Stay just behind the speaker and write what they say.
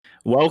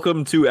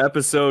Welcome to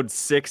episode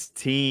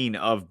 16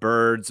 of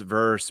Birds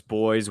vs.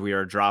 Boys. We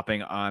are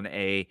dropping on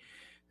a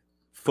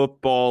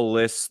football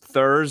list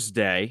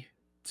Thursday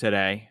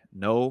today.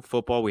 No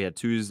football. We had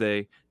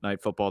Tuesday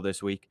night football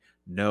this week.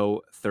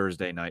 No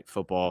Thursday night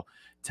football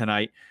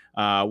tonight.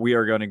 We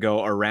are going to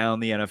go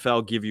around the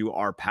NFL, give you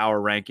our power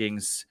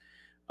rankings,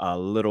 a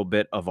little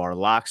bit of our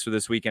locks for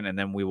this weekend, and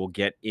then we will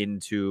get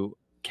into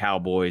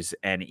Cowboys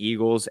and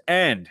Eagles.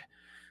 And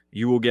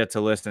you will get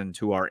to listen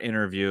to our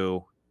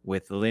interview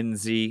with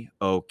Lindsay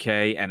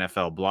OK,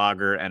 NFL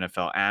blogger,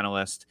 NFL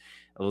analyst,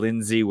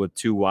 Lindsay with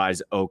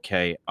 2Ys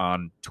OK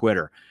on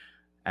Twitter.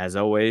 As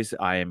always,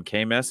 I am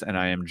K-Mess, and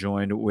I am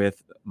joined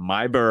with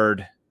my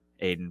bird,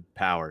 Aiden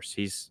Powers.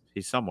 He's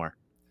somewhere.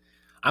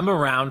 I'm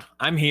around.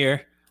 I'm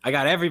here. I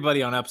got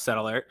everybody on upset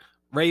alert.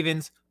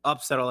 Ravens,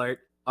 upset alert,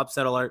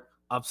 upset alert,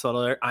 upset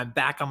alert. I'm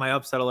back on my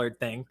upset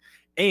alert thing.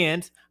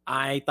 And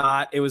I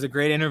thought it was a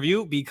great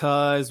interview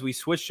because we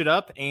switched it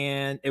up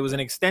and it was an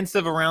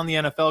extensive around the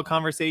NFL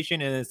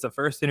conversation. And it's the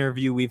first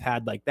interview we've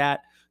had like that.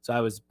 So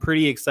I was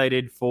pretty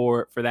excited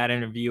for that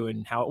interview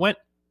and how it went.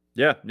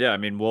 Yeah. I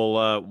mean,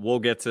 we'll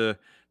get to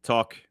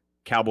talk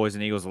Cowboys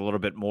and Eagles a little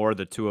bit more,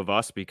 the two of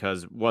us,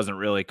 because it wasn't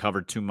really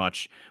covered too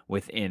much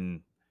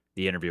within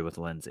the interview with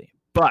Lindsay.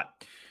 But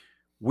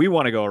we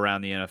want to go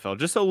around the NFL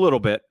just a little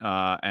bit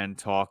and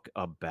talk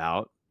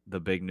about the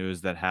big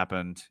news that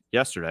happened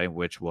yesterday,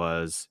 which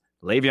was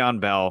Le'Veon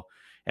Bell,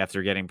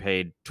 after getting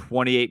paid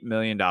 $28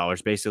 million,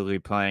 basically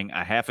playing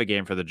a half a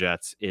game for the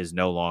Jets, is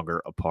no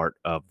longer a part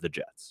of the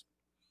Jets.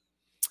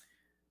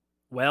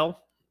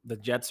 Well, the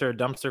Jets are a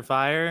dumpster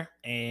fire,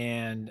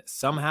 and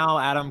somehow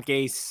Adam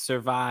Gase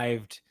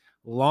survived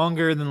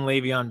longer than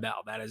Le'Veon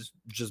Bell. That is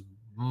just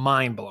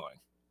mind-blowing.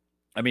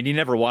 I mean, he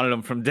never wanted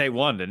him from day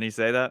one. Didn't he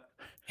say that?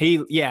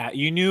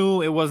 You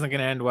knew it wasn't going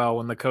to end well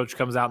when the coach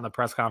comes out in the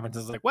press conference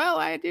and is like, well,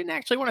 I didn't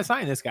actually want to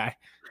sign this guy.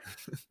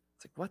 It's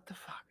like, what the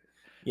fuck?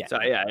 Yeah. So,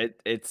 yeah,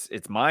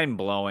 it's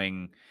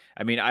mind-blowing.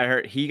 I mean, I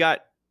heard he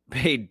got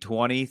paid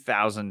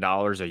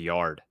 $20,000 a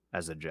yard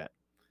as a Jet.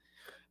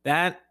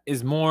 That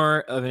is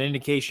more of an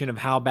indication of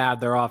how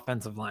bad their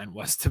offensive line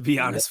was, to be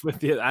honest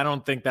with you. I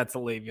don't think that's a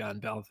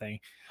Le'Veon Bell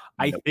thing.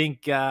 I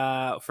think for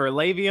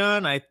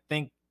Le'Veon, I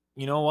think,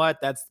 you know what?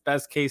 That's the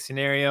best case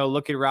scenario.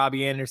 Look at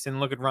Robbie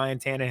Anderson. Look at Ryan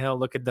Tannehill.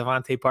 Look at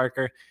Devontae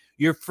Parker.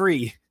 You're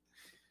free.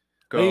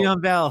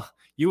 Le'Veon Bell,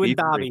 you and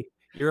Dobby,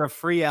 you're a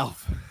free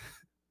elf.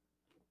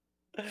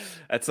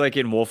 That's like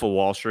in Wolf of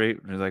Wall Street.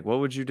 He's like, what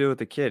would you do with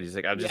the kid? He's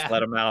like, I'll just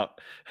let him out.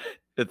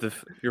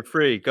 You're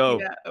free. Go.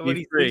 Yeah, when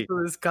he sleeps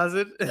with his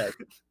cousin. Yeah.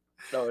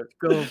 No,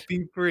 go.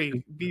 Be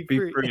free. Be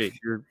free.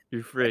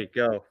 You're free.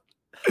 Go.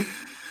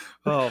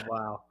 Oh,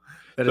 wow.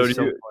 That is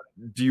so funny.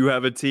 Do you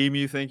have a team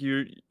you think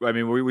I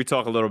mean, we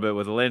talk a little bit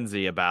with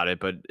Lindsay about it,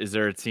 but is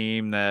there a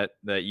team that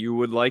you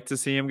would like to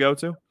see him go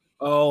to?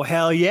 Oh,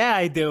 hell yeah,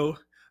 I do.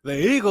 The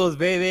Eagles,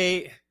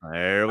 baby.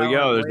 There we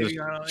go. There's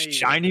this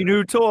shiny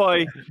new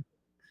toy.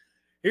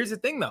 Here's the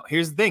thing, though.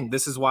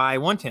 This is why I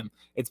want him.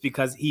 It's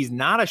because he's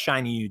not a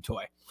shiny new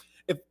toy.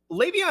 If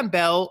Le'Veon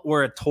Bell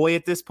were a toy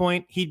at this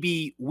point, he'd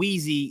be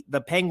Wheezy,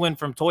 the penguin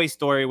from Toy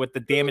Story with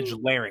the damaged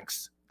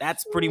larynx.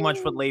 That's pretty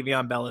much what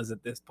Le'Veon Bell is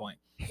at this point.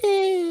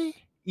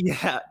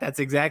 Yeah, that's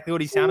exactly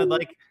what he sounded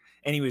like.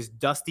 And he was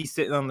dusty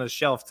sitting on the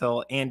shelf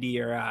till Andy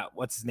or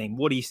what's his name?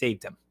 Woody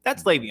saved him.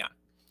 That's Le'Veon.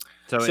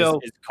 So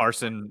is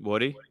Carson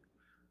Woody?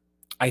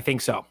 I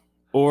think so.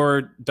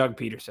 Or Doug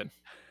Peterson,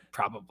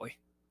 probably.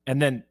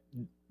 And then,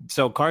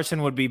 so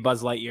Carson would be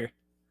Buzz Lightyear.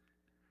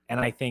 And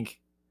I think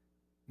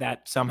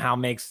that somehow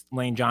makes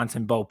Lane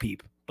Johnson Bo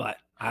Peep, but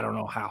I don't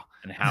know how.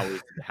 And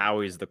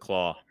Howie's the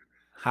Claw.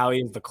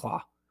 Howie is the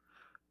Claw.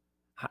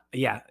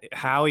 Yeah,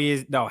 Howie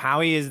is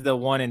the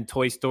one in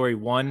Toy Story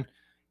 1,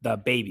 the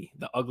baby,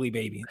 the ugly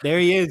baby. There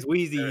he is,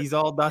 Wheezy. He's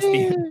all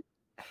dusty.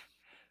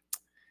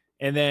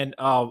 And then,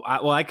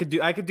 I could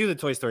do the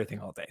Toy Story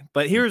thing all day.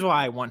 But here's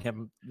why I want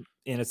him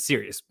in a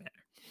serious manner.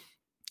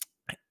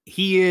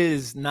 He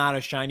is not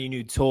a shiny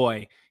new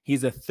toy.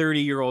 He's a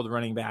 30-year-old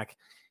running back.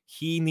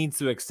 He needs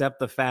to accept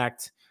the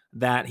fact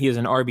that he is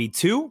an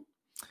RB2.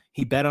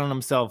 He bet on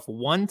himself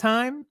one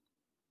time.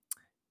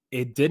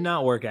 It did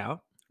not work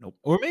out. Nope.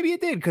 Or maybe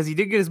it did because he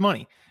did get his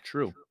money.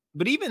 True.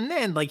 But even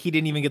then, he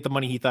didn't even get the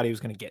money he thought he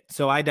was going to get.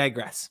 So I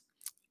digress.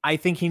 I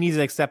think he needs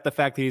to accept the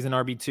fact that he's an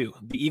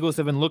RB2. The Eagles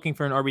have been looking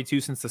for an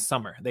RB2 since the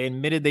summer. They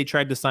admitted they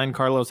tried to sign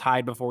Carlos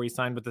Hyde before he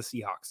signed with the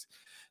Seahawks.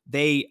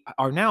 They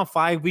are now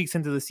 5 weeks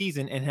into the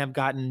season and have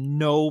gotten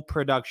no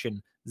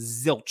production,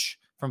 zilch,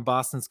 from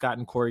Boston Scott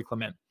and Corey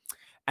Clement.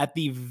 At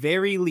the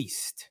very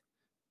least,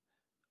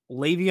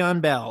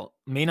 Le'Veon Bell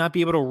may not be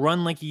able to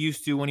run like he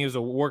used to when he was a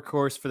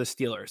workhorse for the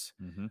Steelers,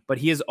 but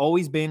he has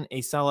always been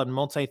a solid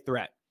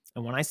multi-threat.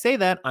 And when I say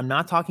that, I'm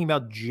not talking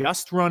about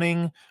just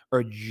running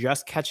or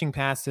just catching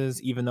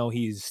passes, even though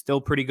he's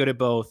still pretty good at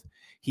both.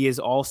 He is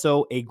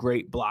also a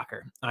great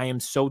blocker. I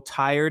am so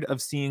tired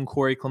of seeing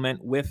Corey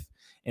Clement whiff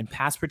in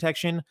pass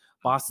protection.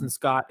 Boston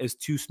Scott is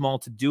too small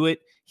to do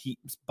it.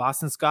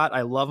 Boston Scott,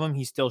 I love him.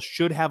 He still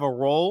should have a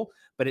role,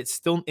 but it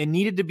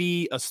needed to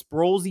be a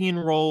Sproulsian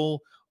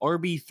role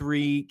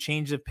RB3,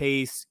 change of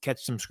pace,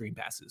 catch some screen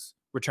passes,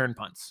 return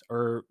punts,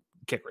 or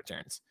kick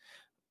returns.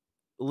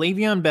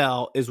 Le'Veon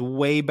Bell is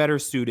way better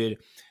suited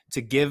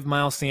to give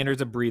Miles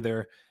Sanders a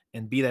breather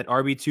and be that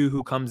RB2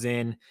 who comes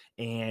in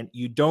and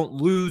you don't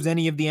lose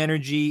any of the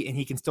energy and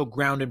he can still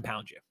ground and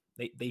pound you.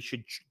 They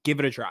should give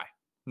it a try.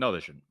 No, they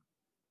shouldn't.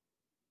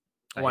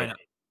 Why not?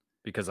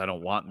 Because I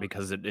don't want,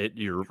 because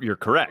you're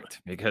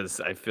correct,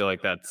 because I feel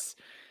like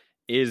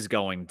is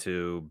going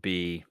to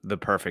be the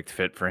perfect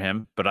fit for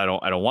him, but I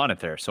don't want it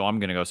there. So I'm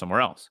going to go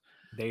somewhere else.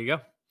 There you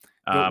go.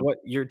 What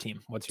your team?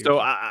 What's your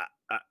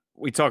team?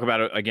 We talk about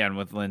it again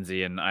with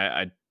Lindsay, and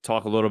I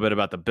talk a little bit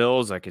about the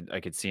Bills. I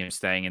could see him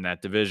staying in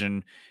that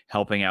division,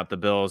 helping out the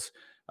Bills.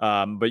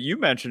 But you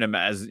mentioned him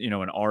as, an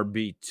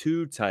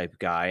RB2 type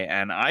guy,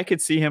 and I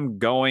could see him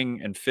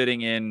going and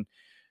fitting in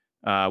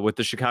with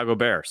the Chicago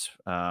Bears.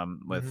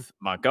 With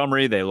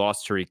Montgomery, they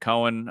lost Tariq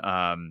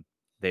Cohen.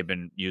 They've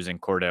been using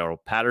Cordero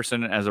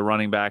Patterson as a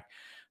running back.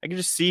 I can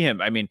just see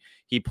him. I mean,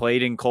 he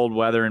played in cold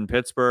weather in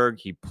Pittsburgh.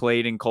 He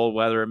played in cold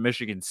weather at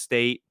Michigan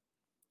State.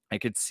 I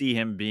could see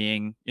him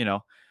being,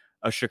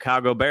 a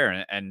Chicago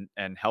Bear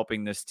and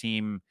helping this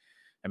team.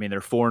 I mean, they're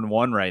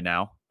 4-1 right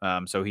now.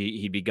 So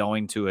he'd be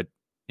going to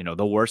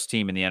the worst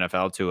team in the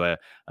NFL, to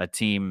a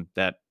team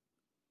that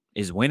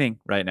is winning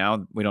right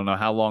now. We don't know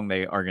how long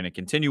they are going to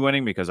continue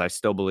winning, because I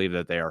still believe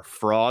that they are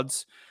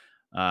frauds.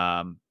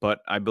 But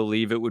I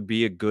believe it would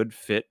be a good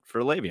fit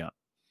for Le'Veon.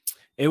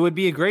 It would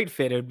be a great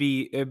fit. It'd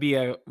be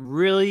a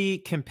really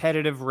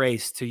competitive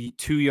race to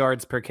 2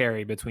 yards per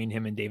carry between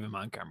him and David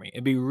Montgomery.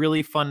 It'd be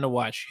really fun to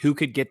watch who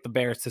could get the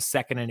Bears to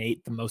 2nd and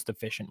 8 the most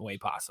efficient way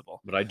possible.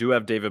 But I do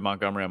have David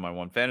Montgomery on my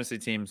one fantasy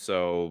team,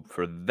 so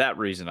for that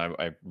reason,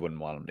 I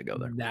wouldn't want him to go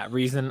there. That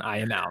reason, I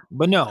am out.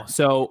 But no,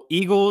 so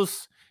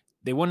Eagles,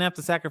 they wouldn't have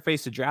to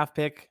sacrifice a draft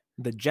pick.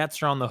 The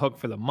Jets are on the hook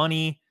for the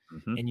money.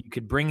 And you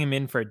could bring him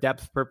in for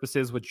depth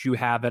purposes, which you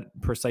have at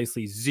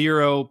precisely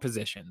 0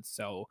 positions.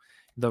 So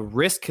the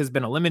risk has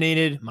been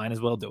eliminated. Might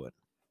as well do it.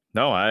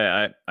 No,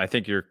 I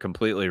think you're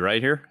completely right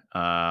here.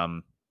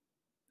 And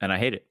I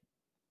hate it.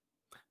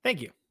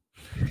 Thank you.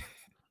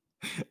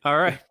 All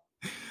right.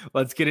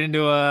 Let's get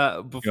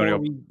into before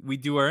we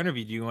do our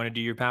interview. Do you want to do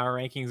your power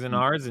rankings and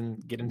ours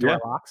and get into our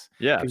locks?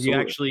 Yeah.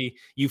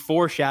 You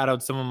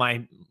foreshadowed some of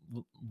my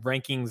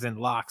rankings and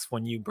locks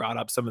when you brought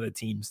up some of the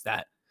teams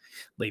that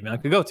Le'Veon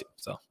could go to.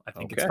 So I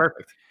think it's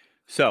perfect.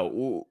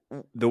 So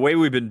the way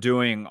we've been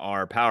doing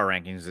our power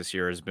rankings this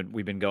year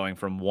we've been going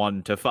from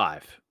 1 to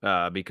 5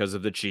 because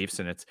of the Chiefs,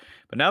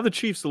 but now the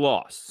Chiefs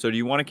lost. So do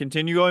you want to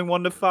continue going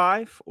 1 to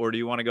 5, or do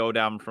you want to go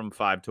down from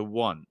 5 to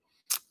 1?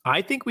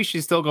 I think we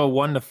should still go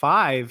 1 to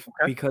 5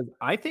 because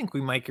I think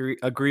we might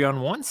agree on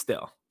 1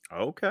 still.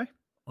 Okay.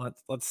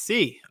 Let's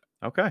see.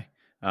 Okay.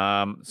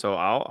 So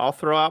I'll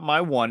throw out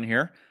my 1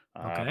 here.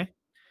 Okay.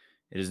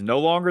 It is no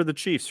longer the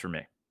Chiefs for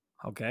me.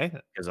 Okay.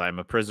 Because I'm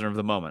a prisoner of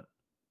the moment.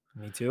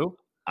 Me too.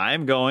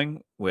 I'm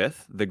going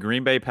with the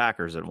Green Bay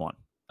Packers at 1.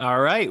 All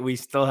right. We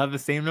still have the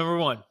same number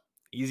 1.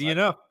 Easy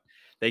enough.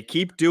 They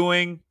keep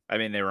doing,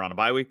 they were on a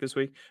bye week this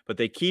week, but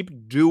they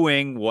keep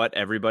doing what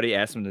everybody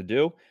asked them to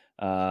do.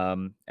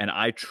 And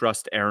I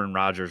trust Aaron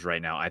Rodgers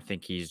right now. I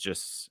think he's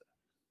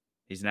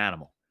an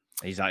animal.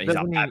 He's on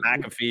Pat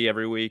McAfee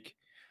every week.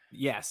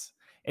 Yes.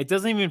 It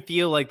doesn't even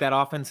feel like that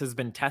offense has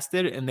been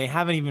tested, and they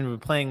haven't even been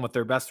playing with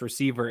their best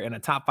receiver and a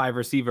top 5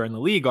 receiver in the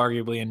league,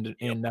 arguably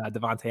in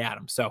Devontae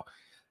Adams. So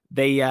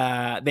they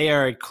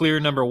are a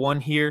clear number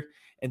 1 here.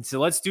 And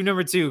so let's do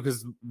number 2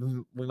 because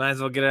we might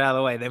as well get it out of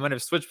the way. They might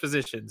have switched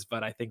positions,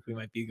 but I think we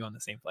might be going the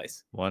same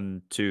place.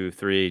 1, 2,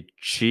 3,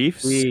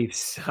 Chiefs.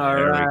 Chiefs.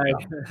 All right.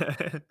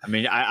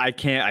 I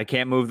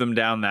can't move them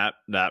down that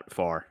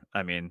far.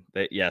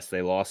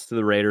 They lost to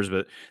the Raiders,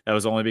 but that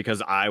was only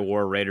because I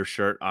wore a Raiders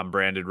shirt on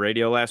Branded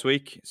Radio last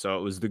week. So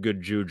it was the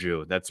good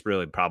juju. That's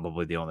really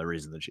probably the only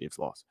reason the Chiefs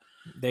lost.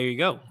 There you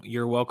go.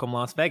 You're welcome,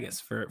 Las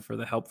Vegas, for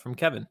the help from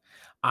Kevin.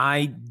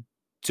 I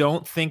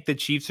don't think the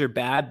Chiefs are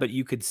bad, but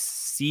you could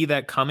see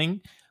that coming.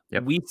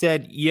 Yep. We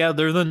said,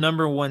 they're the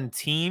number 1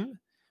 team,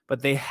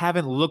 but they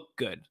haven't looked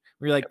good.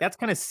 We're like, that's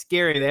kind of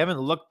scary. They haven't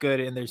looked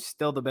good, and they're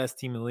still the best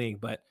team in the league.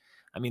 But,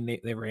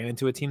 they ran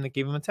into a team that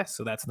gave them a test,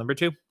 so that's number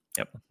 2.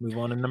 Yep. Move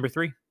on to number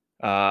 3.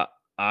 I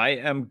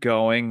am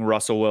going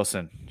Russell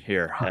Wilson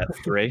here at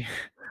 3.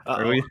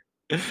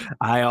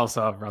 I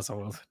also have Russell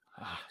Wilson.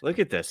 Look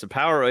at this,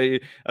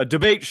 a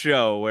debate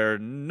show where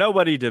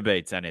nobody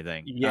debates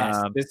anything. Yes,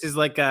 this is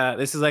like a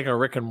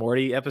Rick and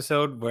Morty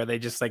episode where they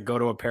just go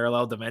to a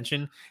parallel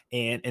dimension,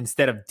 and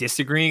instead of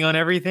disagreeing on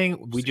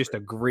everything, we just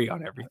agree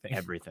on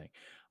everything.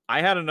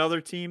 I had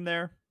another team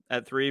there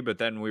at 3, but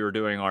then we were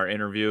doing our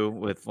interview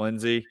with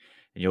Lindsay,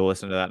 and you'll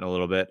listen to that in a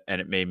little bit, and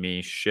it made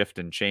me shift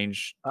and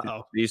change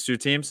these 2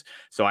 teams.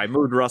 So I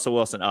moved Russell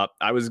Wilson up.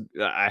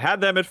 I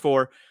had them at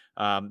 4.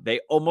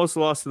 They almost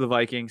lost to the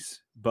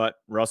Vikings, but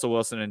Russell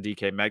Wilson and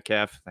DK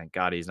Metcalf, thank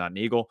God he's not an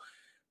Eagle,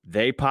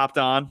 they popped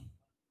on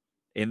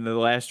in the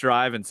last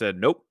drive and said,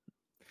 nope,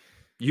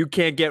 you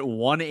can't get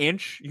 1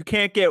 inch. You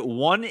can't get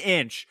 1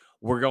 inch.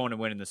 We're going to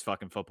win in this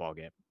fucking football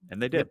game.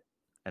 And they did. Yep.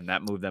 And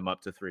that moved them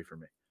up to 3 for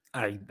me.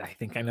 I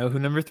think I know who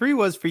number 3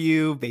 was for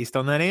you based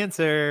on that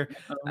answer.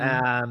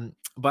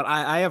 But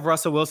I have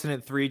Russell Wilson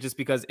at 3 just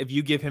because if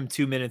you give him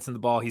 2 minutes in the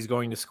ball, he's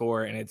going to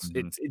score, and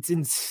it's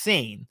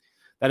insane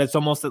that it's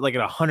almost at like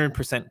at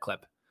 100%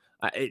 clip.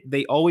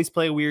 They always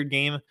play a weird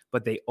game,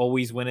 but they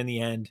always win in the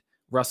end.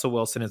 Russell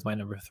Wilson is my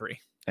number 3.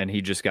 And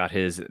he just got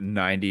his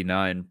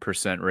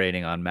 99%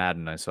 rating on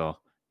Madden. I saw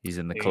he's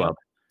in the club.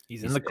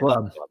 He's in the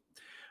club.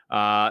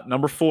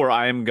 Number 4,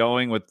 I am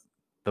going with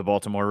the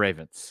Baltimore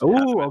Ravens.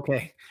 Oh,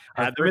 okay.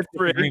 Had them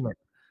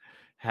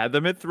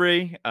at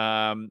 3.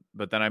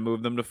 But then I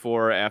moved them to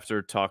 4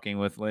 after talking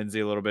with Lindsay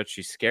a little bit.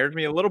 She scared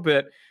me a little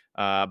bit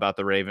about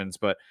the Ravens,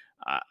 but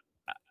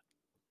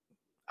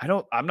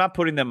I'm not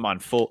putting them on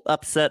full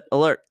upset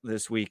alert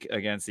this week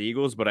against the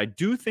Eagles, but I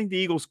do think the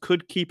Eagles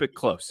could keep it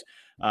close.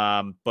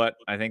 But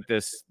I think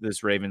this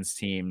Ravens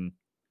team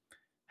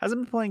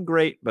hasn't been playing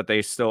great, but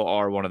they still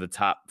are one of the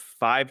top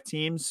 5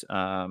 teams.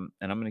 And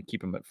I'm going to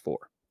keep them at 4.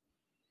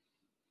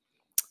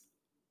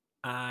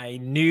 I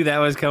knew that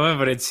was coming,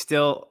 but it's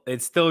still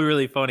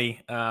really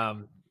funny. I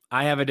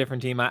have a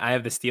different team. I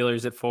have the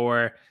Steelers at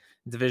 4,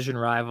 division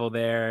rival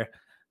there.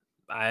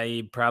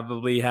 I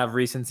probably have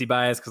recency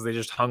bias because they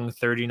just hung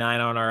 39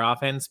 on our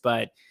offense,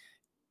 but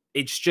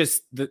it's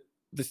just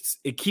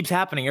it keeps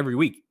happening every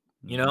week.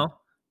 You know,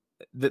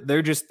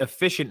 they're just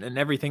efficient in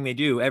everything they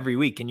do every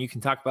week. And you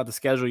can talk about the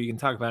schedule. You can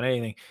talk about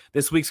anything.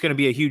 This week's going to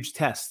be a huge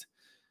test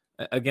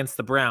against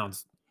the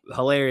Browns.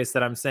 Hilarious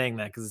that I'm saying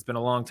that because it's been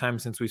a long time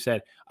since we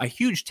said a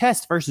huge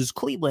test versus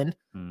Cleveland,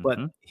 but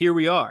here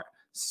we are.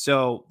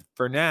 So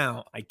for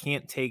now, I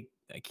can't take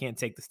the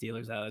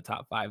Steelers out of the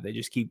top 5. They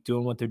just keep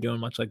doing what they're doing,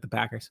 much like the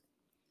Packers.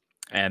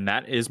 And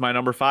that is my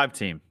number 5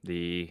 team,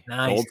 the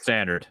gold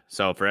standard.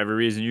 So for every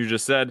reason you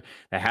just said,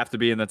 they have to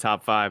be in the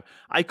top 5.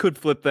 I could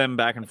flip them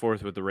back and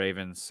forth with the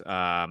Ravens,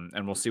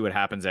 and we'll see what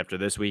happens after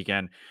this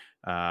weekend.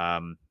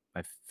 I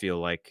feel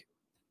like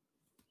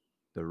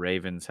the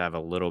Ravens have a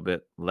little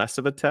bit less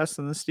of a test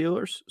than the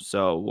Steelers.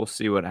 So we'll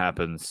see what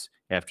happens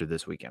after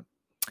this weekend.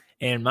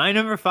 And my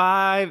number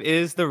 5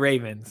 is the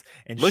Ravens.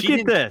 And look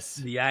at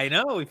this. Yeah, I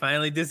know. We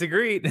finally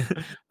disagreed,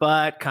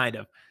 but kind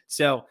of.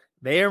 So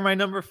they are my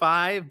number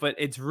 5, but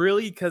it's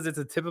really because it's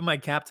a tip of my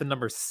cap to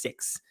number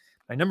 6.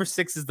 My number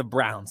 6 is the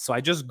Browns. So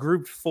I just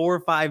grouped 4,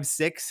 5,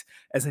 6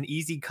 as an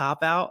easy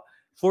cop out.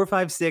 4,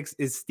 5, 6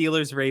 is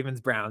Steelers,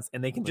 Ravens, Browns,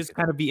 and they can just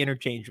kind of be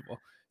interchangeable.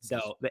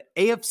 So the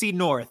AFC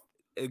North,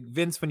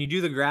 Vince, when you do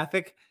the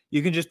graphic,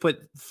 you can just put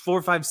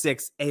 4, 5,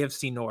 6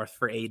 AFC North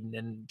for Aiden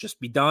and just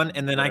be done.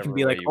 And then I can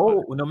be like,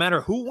 oh, no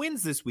matter who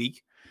wins this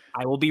week,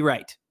 I will be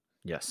right.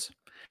 Yes.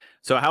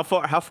 So how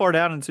far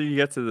down until you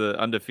get to the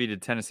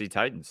undefeated Tennessee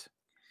Titans?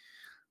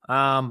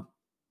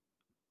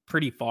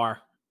 Pretty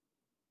far,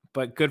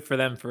 but good for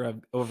them for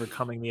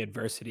overcoming the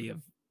adversity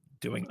of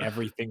doing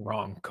everything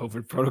wrong,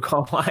 COVID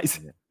protocol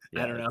wise.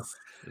 Yeah, I don't know.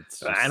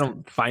 I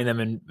don't find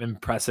them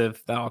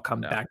impressive. That'll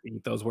come back to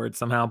eat those words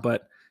somehow,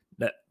 but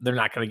that they're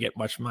not going to get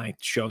much of my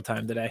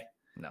showtime today.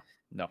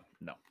 No.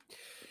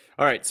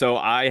 All right. So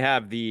I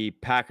have the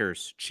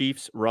Packers,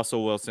 Chiefs,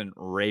 Russell Wilson,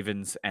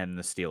 Ravens, and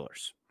the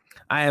Steelers.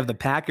 I have the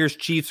Packers,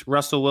 Chiefs,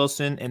 Russell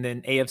Wilson, and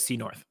then AFC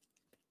North.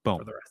 Boom.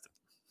 For the rest of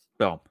it.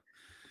 Boom.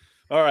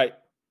 All right.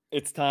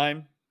 It's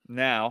time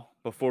now,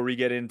 before we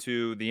get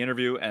into the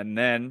interview and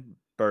then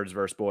Birds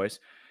vs. Boys,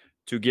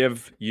 to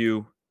give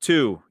you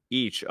 2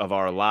 each of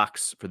our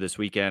locks for this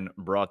weekend,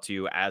 brought to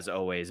you, as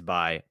always,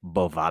 by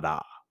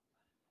Bovada.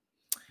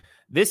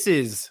 This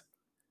is,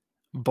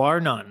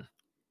 bar none,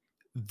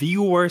 the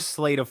worst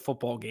slate of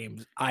football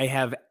games I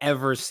have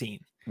ever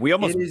seen. We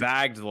almost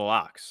bagged the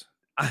locks.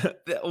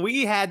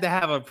 We had to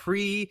have a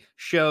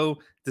pre-show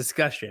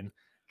discussion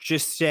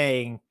just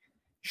saying,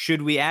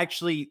 should we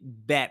actually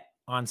bet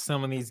on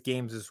some of these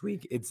games this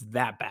week? It's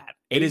that bad.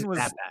 It is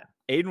that bad.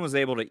 Aiden was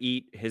able to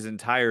eat his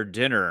entire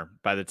dinner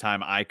by the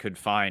time I could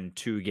find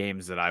 2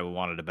 games that I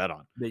wanted to bet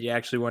on. That you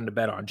actually wanted to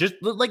bet on. Just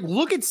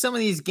look at some of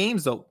these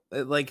games though.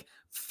 Like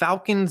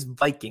Falcons,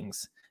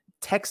 Vikings,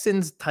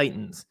 Texans,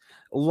 Titans,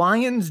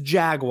 Lions,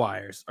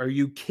 Jaguars. Are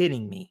you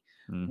kidding me?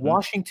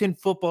 Washington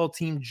football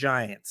team,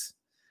 Giants,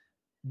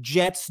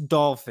 Jets,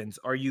 Dolphins.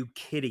 Are you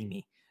kidding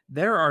me?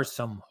 There are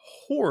some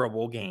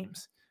horrible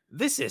games.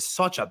 This is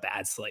such a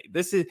bad slate.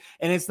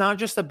 And it's not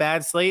just a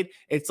bad slate.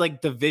 It's like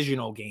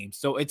divisional games.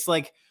 So it's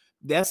like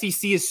the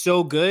SEC is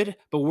so good,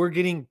 but we're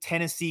getting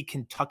Tennessee,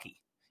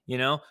 Kentucky,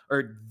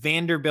 or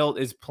Vanderbilt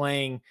is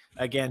playing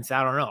against,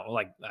 I don't know,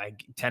 like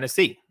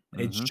Tennessee.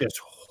 It's just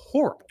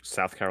horrible.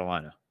 South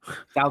Carolina.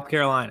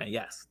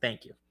 Yes.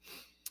 Thank you.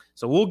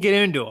 So we'll get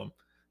into them.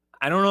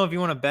 I don't know if you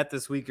want to bet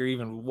this week or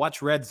even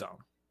watch Red Zone,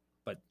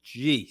 but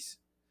geez,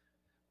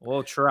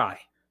 we'll try.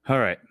 All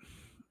right.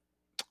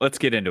 Let's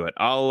get into it.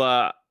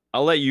 I'll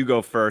let you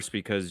go first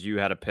because you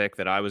had a pick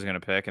that I was going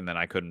to pick and then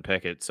I couldn't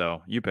pick it.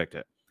 So you picked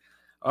it.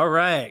 All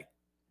right.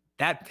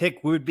 That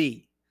pick would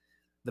be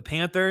the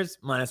Panthers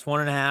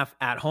 -1.5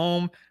 at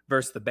home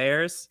versus the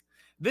Bears.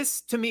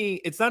 This, to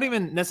me, it's not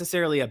even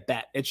necessarily a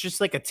bet. It's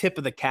just like a tip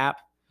of the cap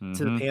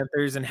to the Mhm.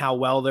 Panthers and how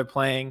well they're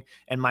playing.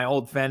 And my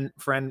old friend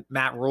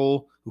Matt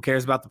Rule, who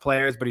cares about the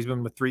players, but he's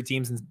been with 3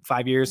 teams in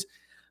 5 years.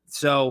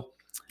 So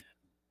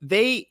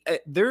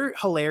they're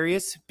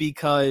hilarious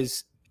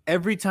because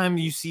every time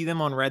you see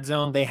them on red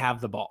zone, they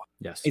have the ball.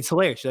 Yes. It's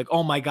hilarious. You're like,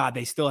 oh my God,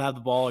 they still have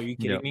the ball. Are you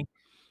kidding Yep. me?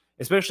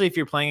 Especially if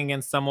you're playing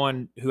against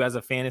someone who has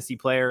a fantasy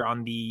player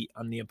on the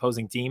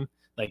opposing team,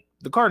 like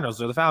the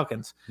Cardinals or the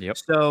Falcons. Yep.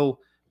 So,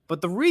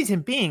 but the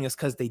reason being is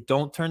because they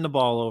don't turn the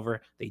ball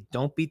over. They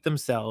don't beat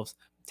themselves.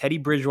 Teddy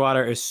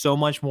Bridgewater is so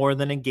much more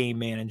than a game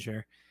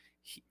manager.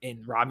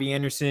 And Robbie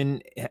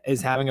Anderson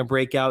is having a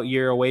breakout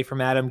year away from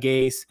Adam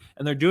Gase.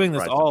 And they're doing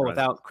this all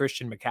without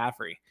Christian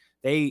McCaffrey.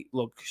 They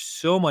look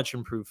so much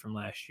improved from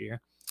last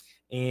year.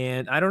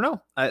 And I don't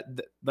know.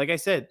 Like I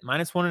said,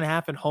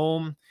 -1.5 at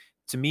home.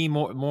 To me,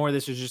 more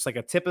this is just like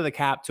a tip of the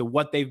cap to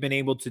what they've been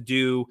able to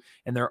do,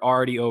 and they're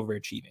already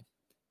overachieving.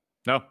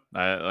 No,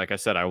 like I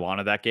said, I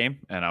wanted that game,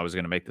 and I was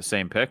going to make the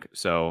same pick,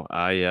 so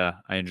I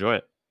enjoy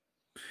it.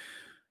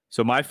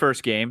 So my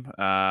first game,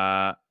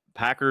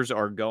 Packers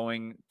are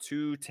going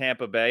to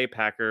Tampa Bay.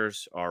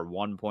 Packers are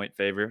 1-point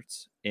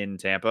favorites in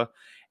Tampa,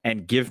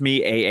 and give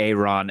me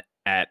Aaron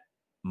at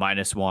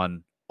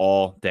 -1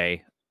 all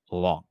day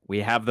long.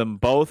 We have them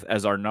both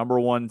as our number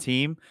 1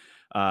 team.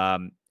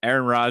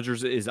 Aaron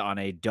Rodgers is on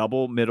a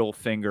double middle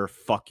finger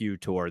fuck you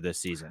tour this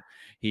season.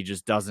 He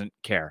just doesn't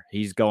care.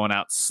 He's going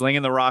out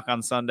slinging the rock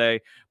on Sunday,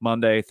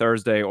 Monday,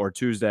 Thursday, or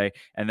Tuesday,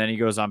 and then he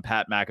goes on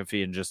Pat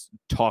McAfee and just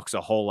talks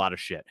a whole lot of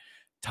shit.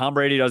 Tom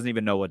Brady doesn't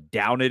even know what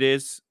down it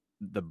is.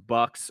 The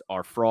Bucs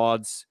are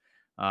frauds,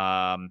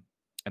 and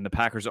the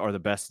Packers are the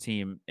best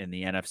team in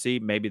the NFC,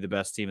 maybe the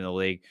best team in the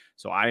league.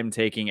 So I am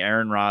taking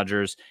Aaron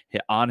Rodgers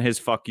on his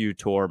fuck you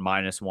tour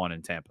 -1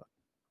 in Tampa.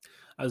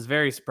 I was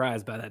very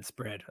surprised by that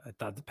spread. I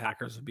thought the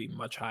Packers would be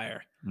much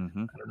higher.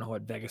 Mm-hmm. I don't know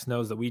what Vegas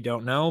knows that we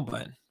don't know,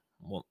 but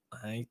well,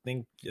 I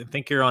think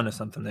you're onto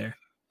something there.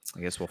 I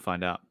guess we'll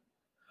find out.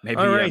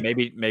 Maybe,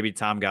 right. maybe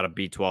Tom got a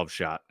B12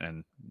 shot,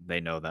 and they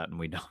know that, and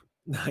we don't.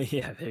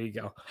 Yeah, there you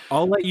go.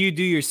 I'll let you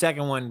do your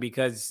second one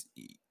because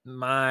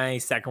my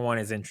second one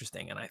is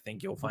interesting, and I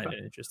think you'll find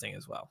it interesting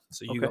as well.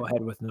 So you go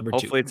ahead with number 2.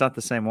 Hopefully, it's not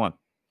the same one.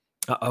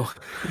 Uh-oh.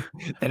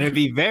 Then it'd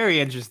be very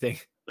interesting.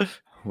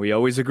 We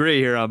always agree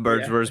here on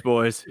Birds vs.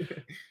 Boys.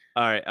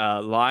 All right.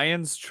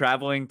 Lions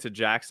traveling to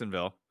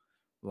Jacksonville.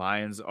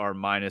 Lions are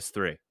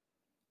 -3.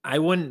 I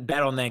wouldn't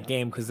bet on that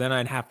game because then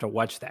I'd have to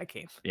watch that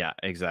game. Yeah,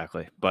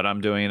 exactly. But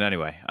I'm doing it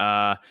anyway.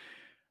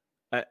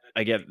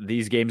 I get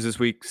these games this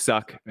week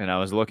suck. And I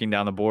was looking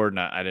down the board and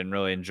I didn't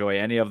really enjoy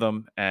any of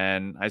them.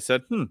 And I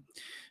said,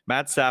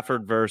 Matt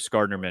Stafford versus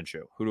Gardner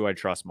Minshew. Who do I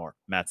trust more?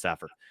 Matt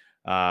Stafford.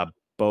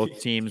 Both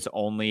teams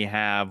only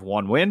have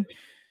 1 win.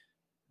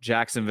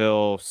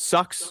 Jacksonville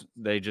sucks.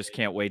 They just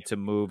can't wait to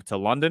move to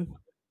London.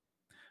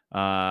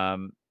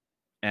 And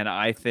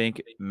I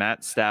think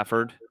Matt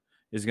Stafford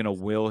is going to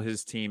will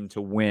his team to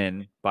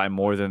win by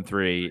more than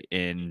 3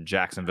 in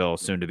Jacksonville,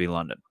 soon to be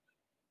London.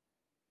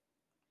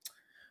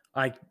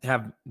 I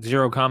have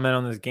zero comment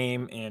on this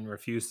game and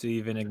refuse to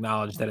even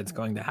acknowledge that it's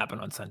going to happen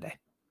on Sunday.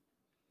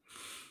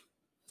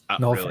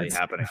 Not really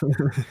happening.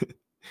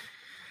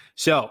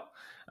 So,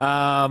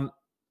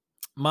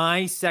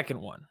 my second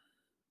one.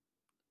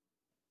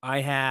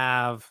 I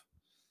have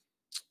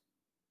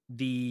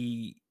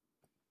this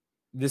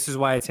is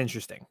why it's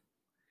interesting.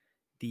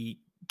 The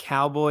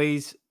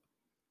Cowboys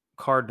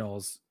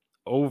Cardinals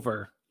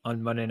over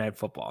on Monday Night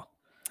Football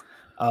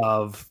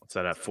of what's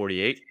that at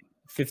 48?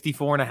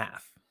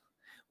 54.5,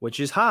 which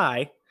is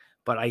high,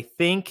 but I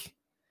think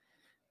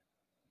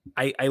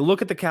I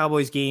look at the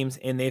Cowboys games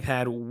and they've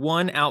had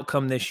one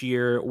outcome this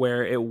year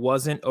where it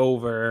wasn't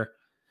over,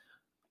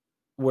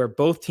 where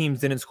both teams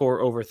didn't score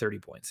over 30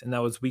 points. And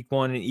that was week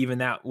 1. And even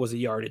that was a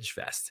yardage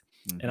fest.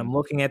 Mm-hmm. And I'm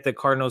looking at the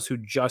Cardinals who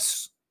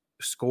just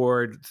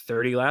scored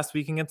 30 last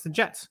week against the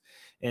Jets.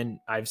 And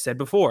I've said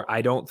before,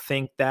 I don't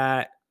think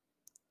that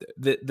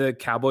the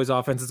Cowboys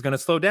offense is going to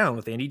slow down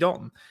with Andy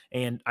Dalton.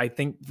 And I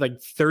think like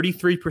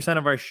 33%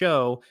 of our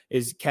show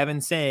is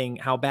Kevin saying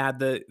how bad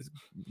the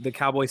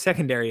Cowboys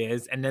secondary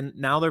is. And then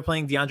now they're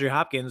playing DeAndre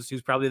Hopkins,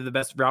 who's probably the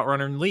best route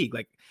runner in the league.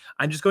 Like,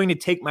 I'm just going to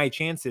take my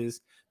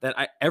chances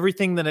that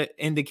everything that it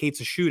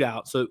indicates a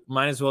shootout. So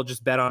might as well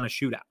just bet on a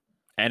shootout.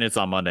 And it's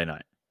on Monday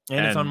night.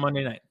 And it's on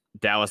Monday night.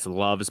 Dallas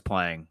loves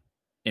playing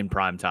in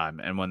prime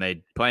time. And when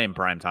they play in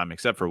prime time,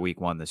 except for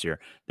week 1 this year,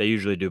 they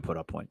usually do put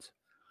up points.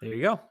 There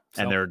you go.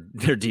 So, and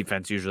their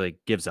defense usually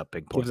gives up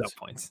big points. Gives up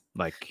points.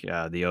 Like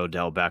the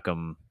Odell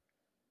Beckham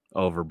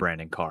over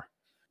Brandon Carr.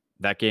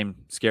 That game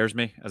scares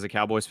me as a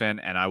Cowboys fan,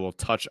 and I will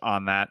touch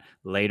on that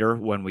later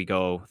when we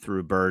go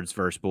through Birds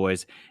versus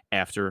Boys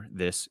after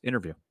this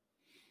interview.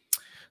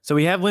 So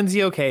we have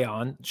Lindsay OK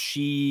on.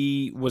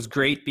 She was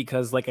great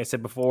because, like I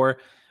said before,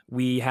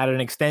 we had an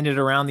extended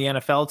around the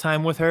NFL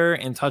time with her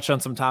and touched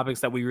on some topics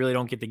that we really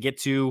don't get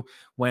to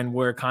when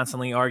we're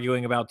constantly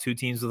arguing about 2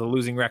 teams with a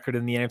losing record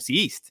in the NFC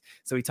East.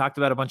 So we talked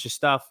about a bunch of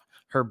stuff,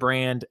 her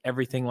brand,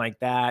 everything like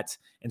that.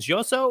 And she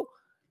also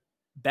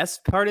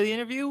best part of the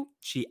interview,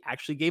 she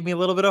actually gave me a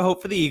little bit of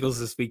hope for the Eagles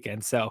this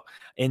weekend. So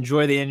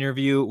enjoy the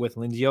interview with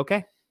Lindsay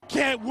Okay.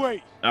 Can't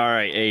wait. All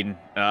right,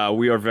 Aiden.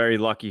 We are very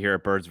lucky here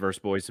at Birds vs.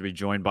 Boys to be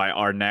joined by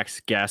our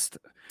next guest.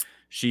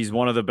 She's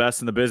one of the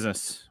best in the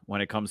business when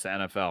it comes to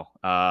NFL.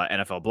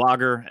 NFL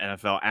blogger,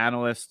 NFL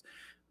analyst,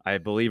 I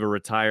believe a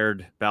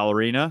retired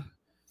ballerina,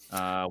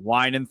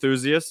 wine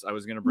enthusiast. I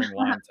was going to bring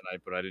wine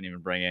tonight, but I didn't even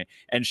bring it.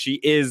 And she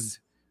is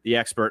the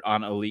expert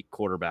on elite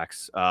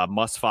quarterbacks.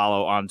 Must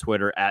follow on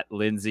Twitter at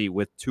Lindsay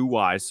with 2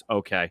 Y's.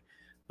 Okay.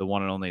 The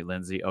one and only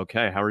Lindsay.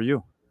 Okay. How are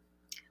you?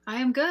 I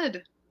am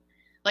good.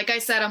 Like I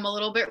said, I'm a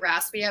little bit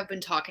raspy. I've been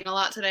talking a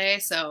lot today.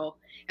 So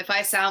if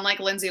I sound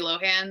like Lindsay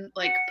Lohan,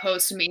 like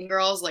post Mean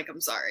Girls, like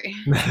I'm sorry.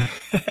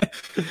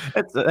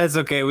 That's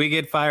okay. We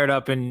get fired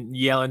up and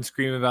yell and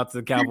scream about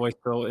the Cowboys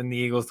and the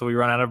Eagles till we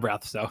run out of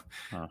breath. So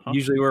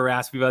usually we're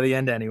raspy by the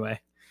end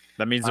anyway.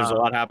 That means there's a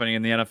lot happening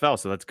in the NFL.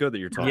 So that's good that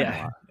you're talking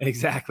a lot.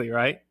 Exactly.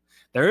 Right.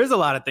 There is a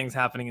lot of things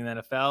happening in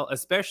the NFL,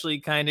 especially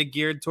kind of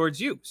geared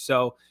towards you.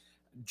 So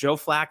Joe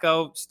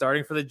Flacco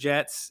starting for the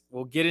Jets.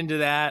 We'll get into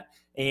that.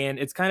 And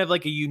it's kind of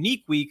like a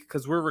unique week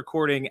because we're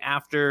recording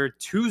after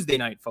Tuesday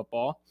Night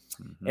Football.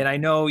 Mm-hmm. And I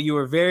know you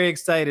were very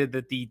excited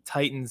that the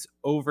Titans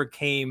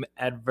overcame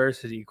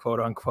adversity,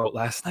 quote unquote,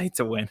 last night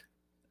to win.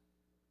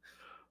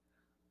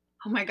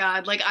 Oh my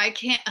God. Like I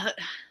can't,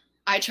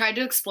 I tried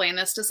to explain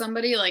this to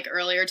somebody like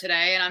earlier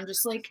today and I'm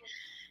just like,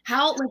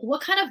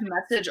 what kind of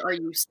message are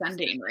you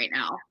sending right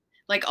now?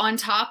 Like on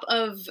top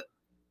of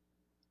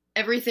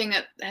everything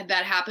that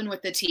happened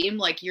with the team,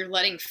 like you're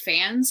letting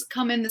fans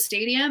come in the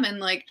stadium and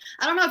like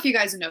I don't know if you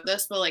guys know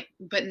this,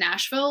 but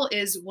Nashville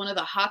is one of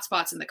the hot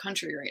spots in the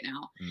country right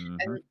now. Mm-hmm.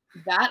 And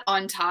that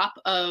on top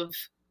of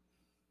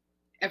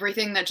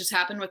everything that just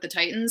happened with the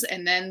Titans,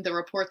 and then the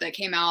report that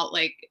came out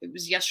like it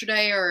was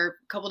yesterday or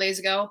a couple days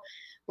ago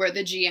where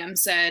the GM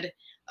said,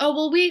 oh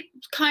well, we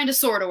kind of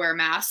sort of wear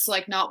masks,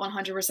 like not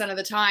 100% of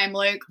the time.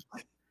 Like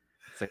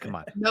come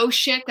on, no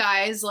shit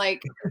guys,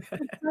 like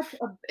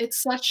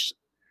it's such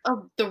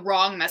the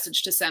wrong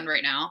message to send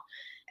right now.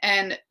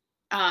 And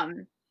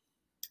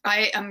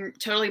I am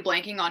totally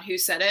blanking on who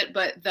said it,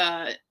 but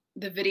the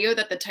video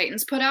that the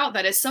Titans put out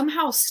that is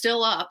somehow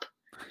still up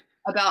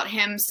about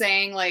him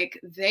saying like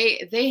they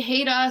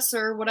hate us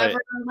or whatever.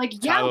 Right.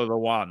 Like yeah, Taylor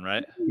Lewan,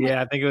 right?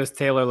 Yeah, I think it was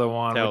Taylor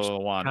Lewan,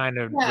 Lewan. Kind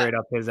of right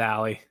up his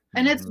alley.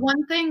 And it's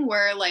one thing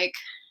where like,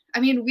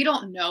 I mean, we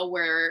don't know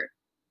where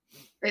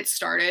it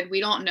started.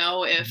 We don't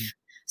know if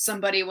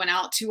somebody went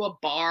out to a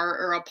bar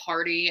or a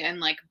party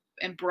and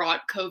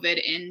brought COVID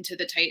into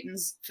the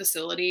Titans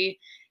facility.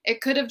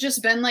 It could have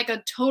just been like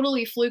a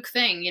totally fluke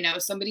thing. You know,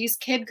 somebody's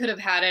kid could have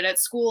had it at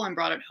school and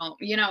brought it home,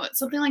 you know,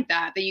 something like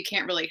that you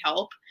can't really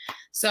help.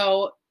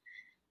 So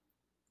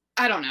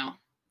I don't know.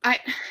 I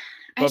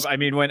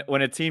mean,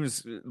 when a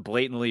team's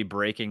blatantly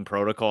breaking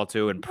protocol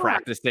too and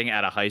practicing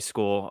at a high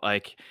school,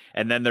 like,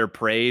 and then they're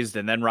praised,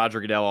 and then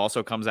Roger Goodell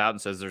also comes out and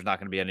says there's not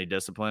going to be any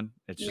discipline.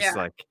 It's just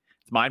like,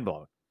 it's mind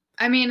blowing.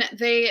 I mean,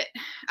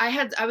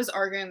 I was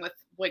arguing with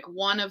like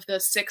one of the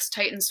 6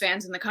 Titans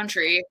fans in the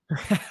country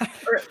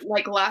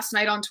like last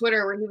night on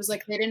Twitter where he was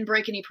like, they didn't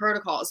break any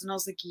protocols. And I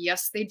was like,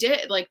 yes, they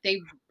did. Like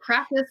they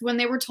practiced when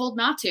they were told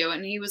not to.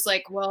 And he was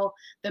like, well,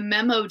 the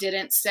memo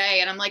didn't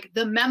say. And I'm like,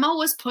 the memo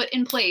was put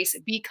in place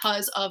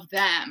because of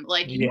them.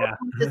 Like, yeah.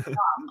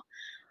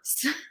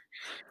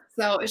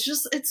 So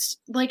it's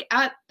like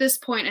at this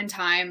point in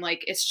time,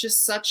 like it's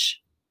just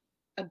such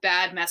a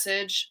bad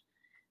message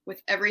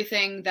with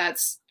everything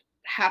that's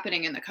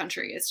happening in the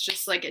country. It's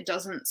just like it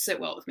doesn't sit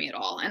well with me at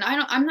all. And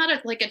I'm not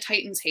a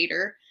Titans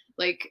hater.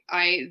 Like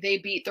they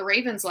beat the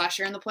Ravens last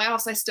year in the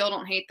playoffs. I still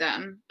don't hate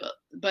them,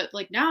 but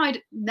like now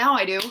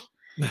I do.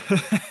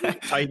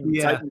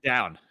 Tighten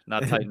down,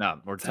 not tighten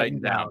up. Or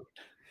tighten down.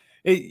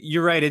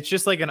 You're right. It's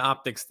just like an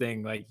optics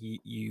thing. Like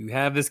you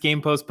have this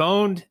game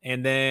postponed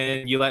and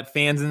then you let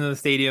fans into the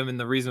stadium, and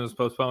the reason it was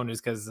postponed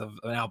is because of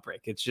an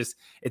outbreak.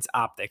 It's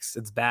optics.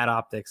 It's bad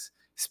optics.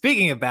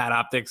 Speaking of bad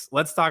optics,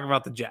 let's talk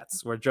about the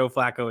Jets, where Joe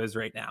Flacco is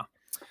right now.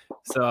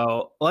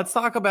 So let's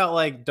talk about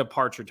like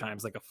departure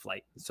times, like a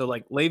flight. So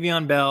like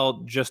Le'Veon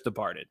Bell just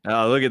departed.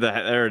 Oh, look at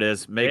that. There it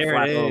is. Make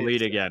Flacco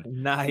lead again.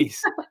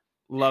 Nice.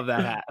 Love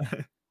that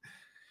hat.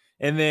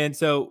 And then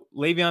so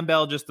Le'Veon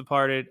Bell just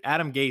departed.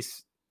 Adam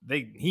Gase,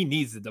 he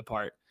needs to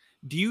depart.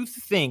 Do you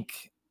think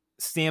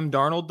Sam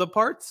Darnold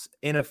departs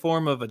in a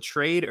form of a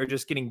trade or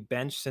just getting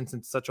benched since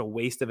it's such a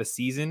waste of a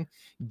season,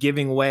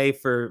 giving way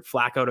for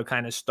Flacco to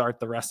kind of start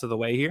the rest of the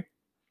way here?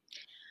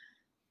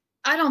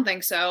 I don't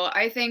think so.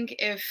 I think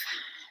if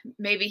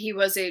maybe he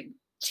was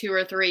 2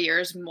 or 3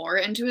 years more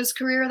into his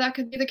career, that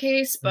could be the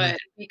case. But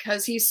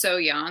because he's so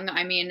young,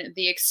 I mean,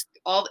 the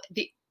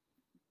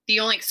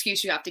only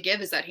excuse you have to give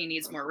is that he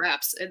needs more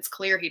reps. It's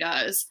clear he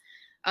does.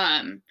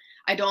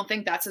 I don't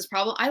think that's his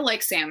problem. I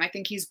like Sam. I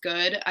think he's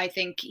good. I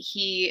think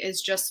he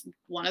is just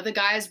one of the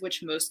guys,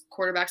 which most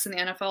quarterbacks in the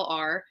NFL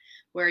are.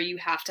 where you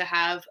have to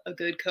have a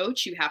good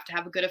coach, you have to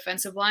have a good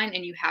offensive line,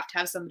 and you have to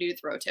have somebody to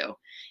throw to.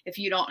 If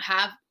you don't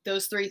have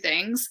those three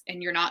things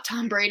and you're not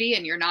Tom Brady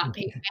and you're not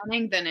Peyton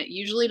Manning, then it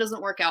usually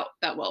doesn't work out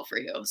that well for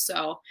you.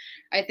 So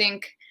I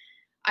think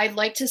I'd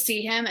like to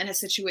see him in a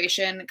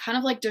situation kind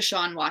of like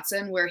Deshaun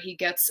Watson, where he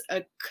gets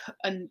a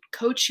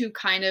coach who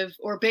kind of,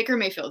 or Baker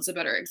Mayfield's a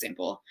better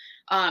example.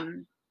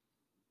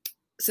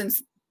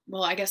 Since,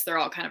 well, I guess they're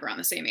all kind of around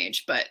the same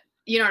age, but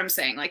you know what I'm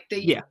saying? Like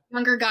the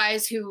younger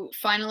guys who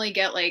finally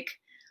get like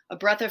a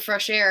breath of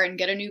fresh air and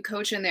get a new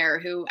coach in there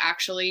who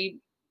actually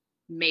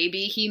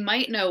maybe he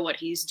might know what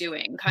he's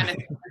doing kind of,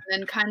 and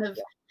then kind of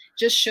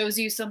just shows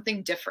you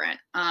something different.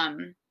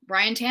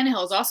 Ryan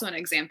Tannehill is also an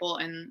example,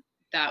 and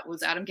that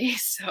was Adam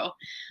Gase. So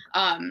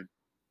I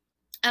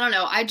don't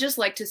know. I'd just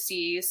like to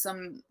see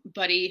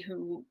somebody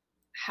who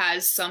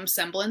has some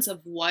semblance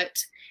of what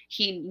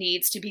he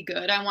needs to be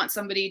good. I want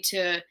somebody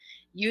to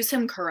use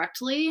him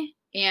correctly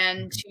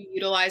and to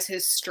utilize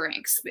his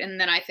strengths. And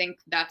then I think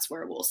that's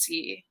where we'll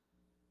see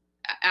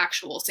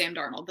actual Sam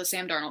Darnold, the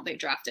Sam Darnold they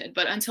drafted.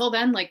 But until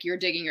then, like, you're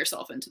digging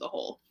yourself into the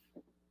hole.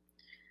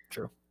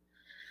 True.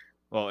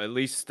 Well, at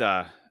least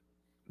their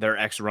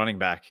ex-running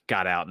back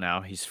got out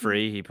now. He's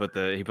free. He put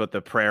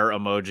the prayer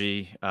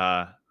emoji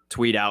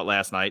tweet out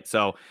last night.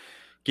 So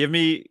give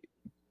me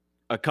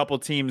a couple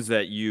teams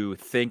that you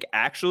think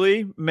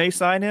actually may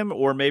sign him,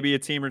 or maybe a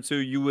team or two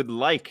you would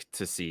like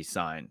to see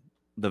sign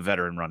the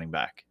veteran running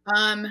back.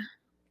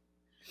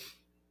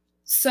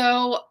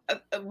 So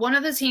one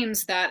of the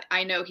teams that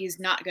I know he's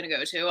not going to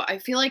go to, I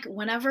feel like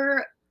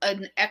whenever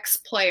an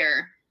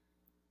ex-player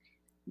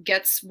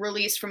gets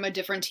released from a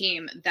different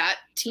team, that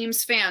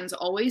team's fans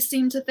always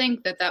seem to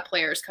think that that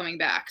player is coming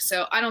back.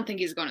 So I don't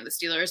think he's going to the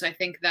Steelers. I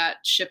think that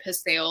ship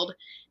has sailed,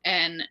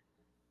 and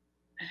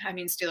I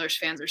mean, Steelers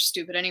fans are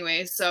stupid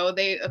anyway, so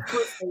they, of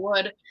course they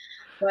would,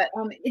 but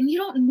and you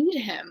don't need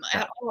him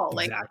at all.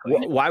 Exactly.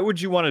 Like, why would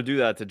you want to do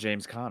that to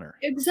James Conner?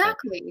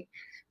 Exactly.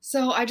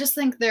 So I just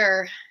think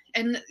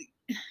and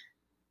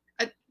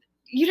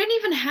you didn't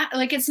even have,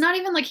 like, it's not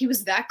even like he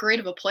was that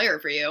great of a player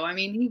for you. I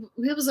mean,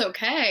 he was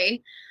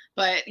okay,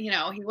 but you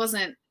know, he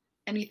wasn't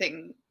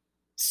anything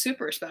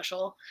super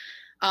special.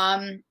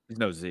 He's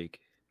no Zeke.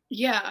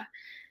 Yeah.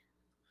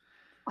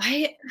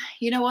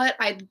 You know what?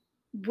 I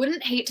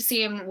wouldn't hate to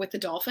see him with the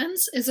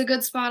Dolphins is a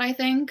good spot, I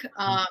think.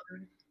 I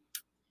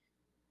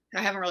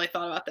haven't really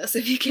thought about this,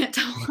 if you can't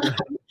tell.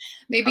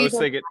 Maybe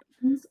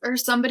or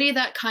somebody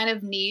that kind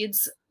of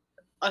needs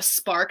a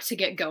spark to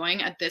get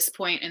going at this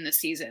point in the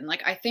season.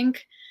 Like, I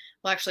think,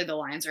 well, actually the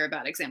Lions are a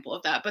bad example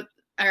of that, but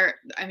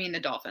the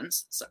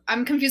Dolphins. So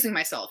I'm confusing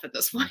myself at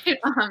this point.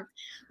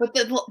 But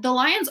the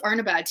Lions aren't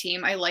a bad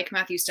team. I like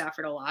Matthew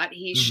Stafford a lot.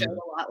 He showed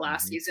a lot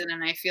last season,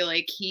 and I feel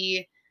like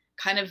he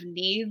kind of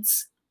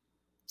needs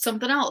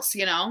something else,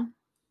 you know?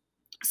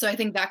 So I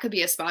think that could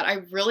be a spot. I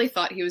really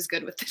thought he was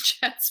good with the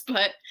Jets,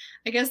 but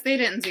I guess they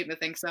didn't seem to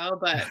think so.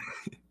 But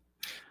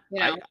you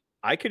know,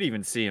 I could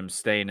even see him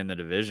staying in the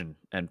division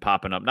and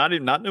popping up.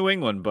 Not New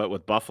England, but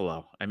with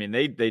Buffalo. I mean,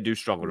 they do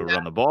struggle to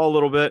run the ball a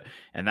little bit,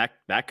 and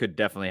that could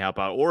definitely help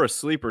out. Or a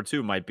sleeper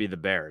too might be the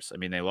Bears. I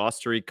mean, they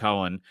lost Tariq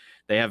Cohen.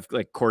 They have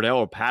like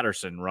Cordell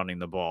Patterson running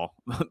the ball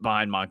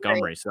behind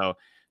Montgomery, right. So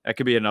that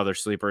could be another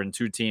sleeper. And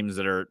two teams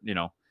that are, you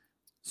know,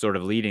 sort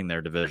of leading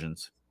their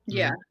divisions.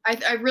 Yeah,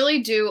 I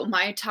really do.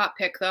 My top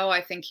pick, though,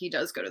 I think he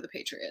does go to the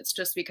Patriots,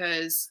 just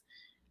because,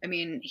 I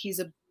mean, he's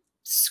a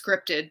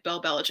scripted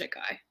Bill Belichick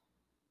guy.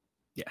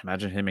 Yeah,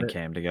 imagine him and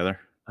Cam together.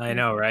 I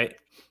know, right?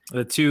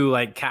 The two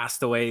like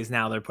castaways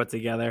now they're put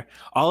together.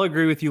 I'll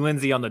agree with you,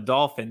 Lindsay, on the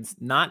Dolphins.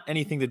 Not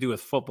anything to do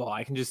with football.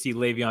 I can just see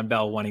Le'Veon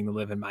Bell wanting to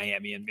live in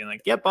Miami and being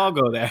like, "Yep, I'll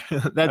go there."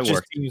 That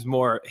just seems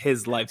more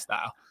his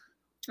lifestyle.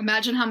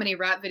 Imagine how many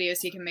rap videos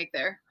he can make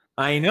there.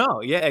 I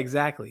know. Yeah,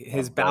 exactly.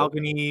 His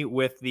balcony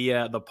with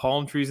the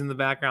palm trees in the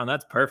background.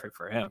 That's perfect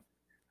for him.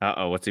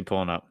 What's he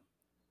pulling up?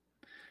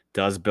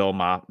 Does Bill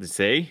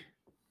see?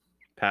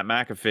 Pat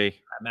McAfee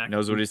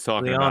knows what he's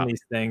talking about. On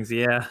these things,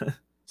 yeah.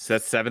 So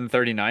that's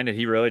 7:39.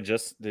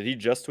 Did he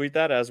just tweet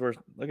that as we're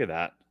look at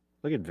that?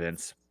 Look at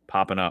Vince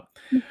popping up.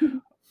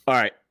 All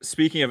right.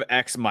 Speaking of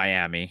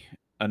ex-Miami,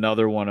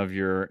 another one of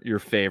your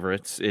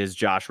favorites is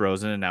Josh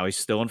Rosen, and now he's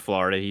still in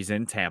Florida. He's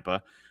in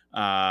Tampa.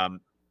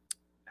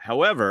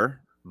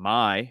 However,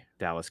 my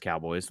Dallas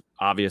Cowboys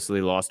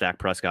obviously lost Dak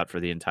Prescott for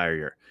the entire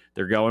year.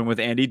 They're going with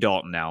Andy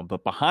Dalton now,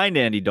 but behind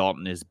Andy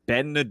Dalton is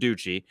Ben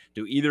NaDucci.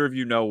 Do either of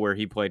you know where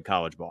he played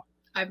college ball?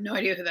 I have no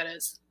idea who that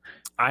is.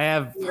 I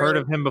have heard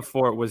of him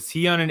before. Was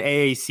he on an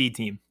AAC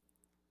team?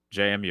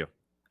 JMU.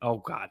 Oh,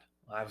 God.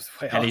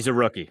 And he's a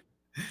rookie.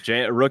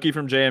 A rookie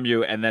from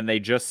JMU, and then they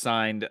just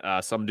signed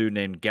some dude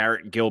named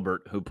Garrett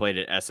Gilbert who played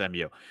at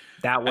SMU.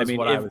 That was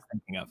what I was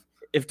thinking of.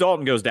 If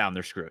Dalton goes down,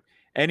 they're screwed.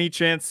 Any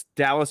chance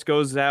Dallas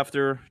goes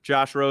after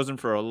Josh Rosen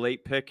for a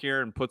late pick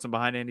here and puts him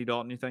behind Andy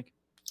Dalton, you think?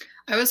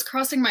 I was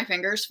crossing my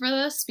fingers for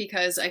this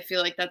because I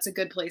feel like that's a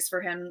good place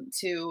for him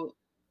to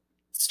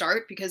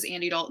start because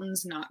Andy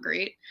Dalton's not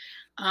great.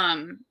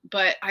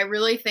 But I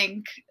really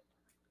think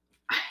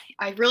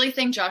I really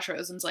think Josh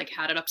Rosen's like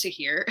had it up to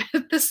here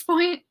at this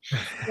point.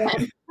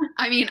 And,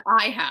 I mean,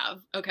 I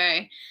have,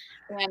 okay.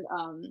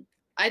 And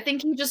I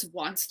think he just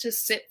wants to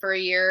sit for a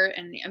year.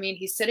 And I mean,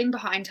 he's sitting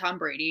behind Tom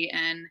Brady,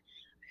 and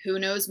who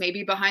knows,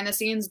 maybe behind the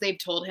scenes, they've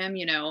told him,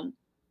 you know,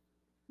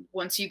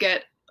 once you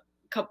get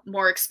a couple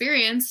more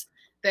experience,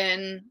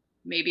 then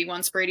maybe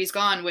once Brady's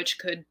gone, which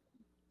could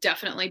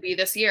definitely be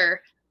this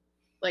year,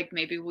 like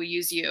maybe we'll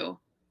use you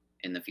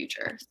in the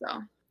future.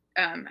 So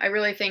I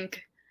really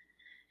think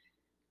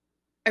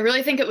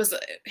it was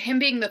him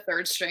being the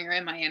third stringer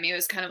in Miami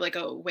was kind of like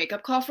a wake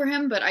up call for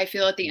him. But I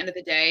feel at the end of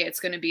the day, it's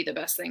going to be the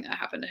best thing that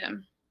happened to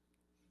him.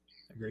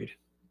 Agreed.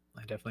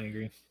 I definitely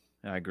agree.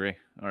 I agree.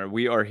 All right.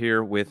 We are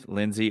here with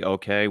Lindsay,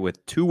 okay,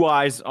 with 2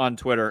 Ys on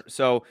Twitter.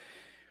 So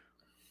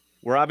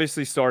we're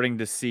obviously starting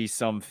to see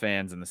some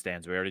fans in the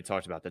stands. We already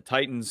talked about the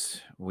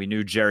Titans. We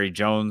knew Jerry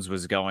Jones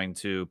was going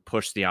to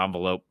push the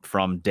envelope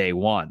from day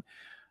one.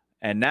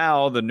 And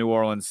now the New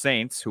Orleans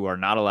Saints, who are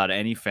not allowed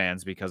any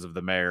fans because of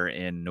the mayor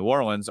in New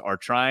Orleans, are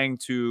trying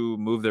to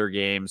move their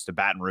games to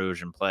Baton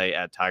Rouge and play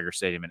at Tiger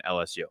Stadium in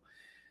LSU.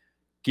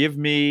 Give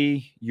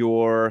me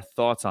your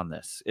thoughts on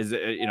this. Is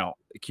it, you know,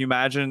 can you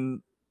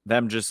imagine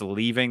them just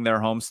leaving their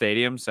home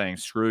stadium saying,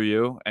 screw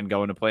you, and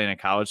going to play in a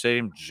college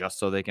stadium just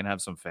so they can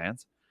have some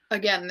fans?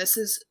 Again, this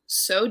is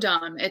so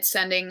dumb. It's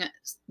sending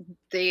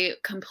the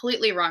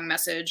completely wrong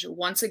message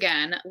once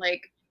again.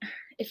 Like,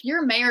 if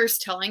your mayor's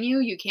telling you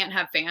you can't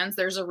have fans,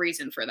 there's a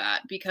reason for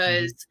that,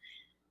 because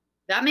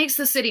that makes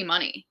the city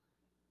money.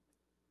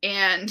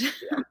 And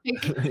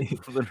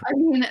like, I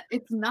mean,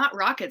 it's not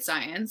rocket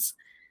science.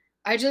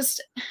 I'm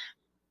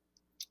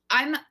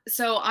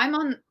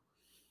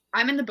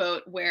in the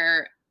boat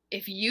where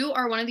if you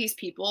are one of these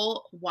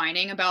people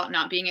whining about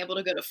not being able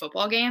to go to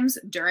football games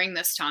during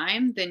this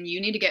time, then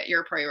you need to get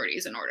your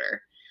priorities in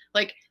order.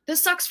 Like,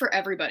 this sucks for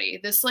everybody.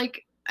 This,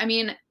 like, I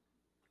mean,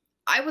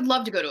 I would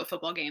love to go to a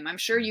football game. I'm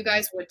sure you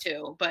guys would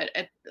too, but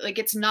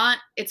it's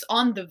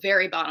on the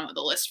very bottom of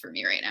the list for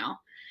me right now.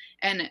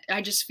 And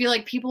I just feel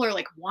like people are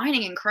like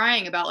whining and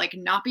crying about like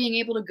not being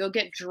able to go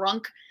get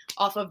drunk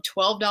off of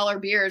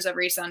 $12 beers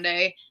every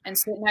Sunday and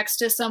sit next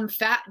to some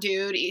fat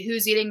dude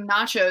who's eating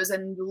nachos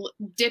and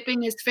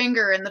dipping his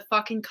finger in the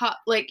fucking cup.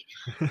 Like,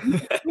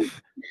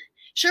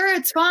 sure,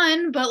 it's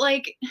fun, but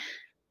like,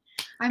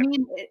 I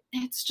mean,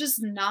 it's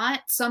just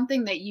not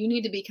something that you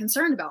need to be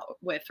concerned about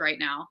with right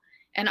now.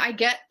 And I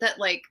get that,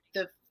 like,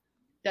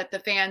 that the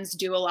fans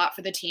do a lot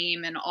for the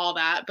team and all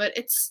that, but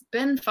it's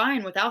been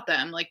fine without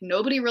them. Like,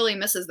 nobody really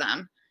misses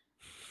them.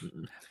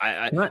 And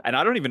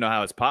I don't even know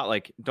how it's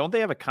like, don't they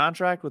have a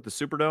contract with the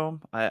Superdome?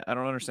 I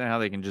don't understand how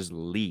they can just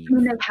leave. I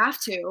mean, they have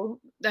to.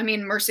 I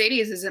mean,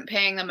 Mercedes isn't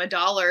paying them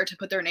 $1 to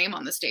put their name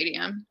on the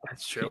stadium.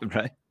 That's true.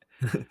 Right.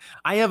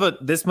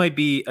 This might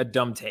be a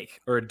dumb take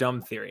or a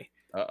dumb theory.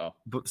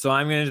 So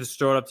I'm going to just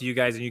throw it up to you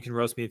guys and you can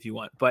roast me if you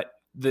want. But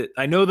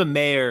I know the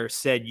mayor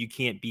said you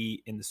can't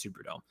be in the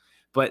Superdome,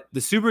 but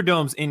the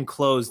Superdome's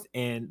enclosed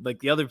and like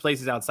the other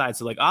places outside.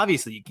 So like,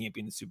 obviously you can't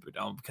be in the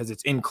Superdome because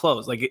it's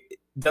enclosed. Like,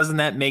 doesn't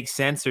that make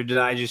sense? Or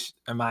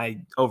am I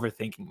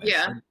overthinking this?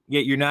 Yeah.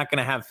 Yet you're not going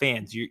to have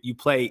fans. You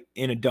play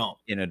in a dome.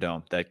 In a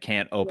dome that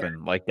can't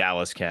open like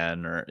Dallas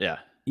can, or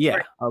Yeah.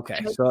 Right. Okay.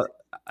 So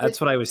that's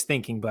what I was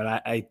thinking, but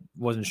I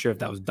wasn't sure if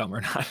that was dumb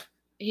or not.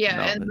 Yeah.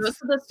 No, and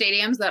most of the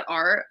stadiums that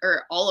are,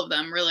 or all of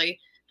them really,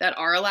 that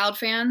are allowed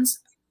fans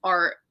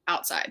are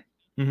outside.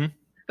 Mm-hmm.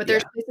 But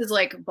there's places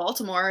like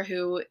Baltimore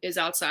who is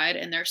outside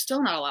and they're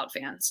still not allowed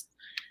fans.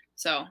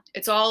 So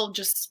it's all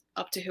just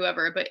up to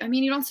whoever. But I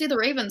mean, you don't see the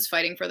Ravens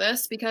fighting for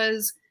this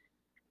because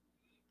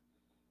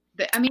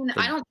I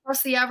don't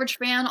trust the average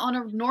fan in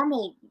a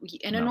normal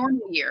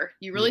year.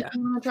 You really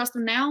don't trust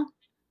them now?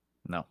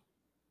 No.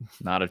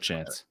 Not a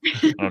chance.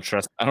 I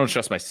don't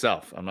trust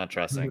myself. I'm not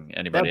trusting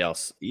anybody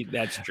else.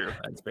 That's true.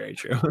 That's very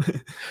true.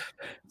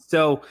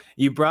 So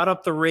you brought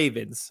up the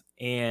Ravens,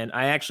 and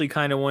I actually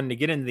kind of wanted to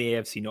get into the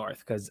AFC North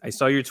because I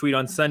saw your tweet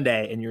on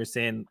Sunday and you were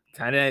saying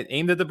kind of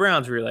aimed at the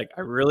Browns where you're like,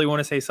 I really want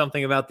to say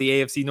something about the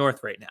AFC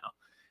North right now.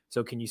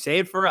 So can you say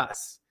it for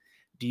us?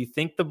 Do you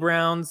think the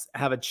Browns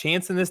have a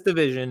chance in this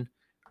division,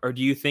 or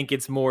do you think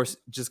it's more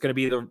just going to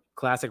be the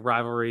classic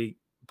rivalry,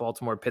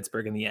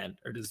 Baltimore-Pittsburgh in the end,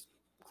 or does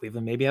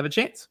Cleveland maybe have a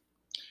chance?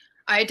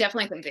 I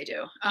definitely think they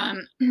do.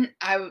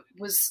 I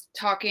was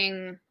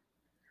talking,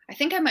 I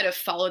think I might have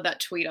followed that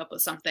tweet up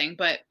with something,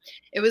 but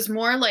it was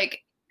more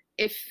like,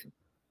 if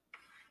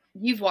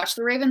you've watched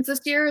the Ravens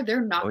this year,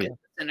 they're not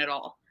consistent at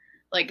all.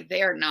 Like,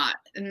 they are not.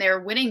 And they're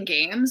winning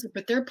games,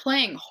 but they're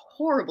playing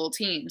horrible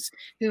teams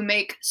who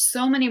make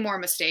so many more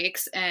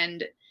mistakes,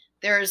 and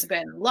there's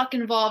been luck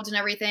involved and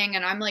everything.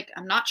 And I'm like,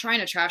 I'm not trying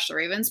to trash the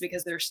Ravens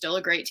because they're still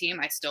a great team.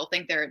 I still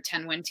think they're a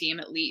 10-win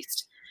team at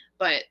least.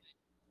 But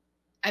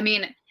I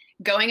mean,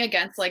 going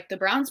against, like, the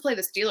Browns play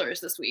the Steelers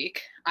this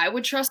week, I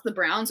would trust the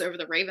Browns over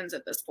the Ravens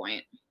at this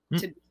point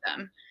to beat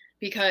them,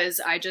 because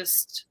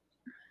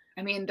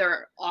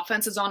their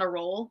offense is on a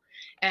roll,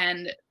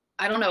 and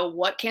I don't know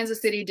what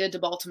Kansas City did to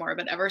Baltimore,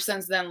 but ever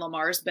since then,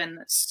 Lamar's been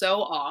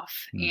so off.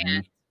 Mm-hmm.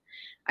 And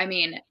I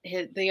mean,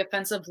 the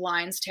offensive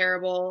line's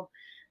terrible.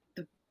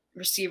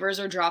 receivers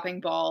are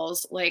dropping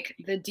balls. Like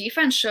the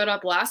defense showed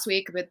up last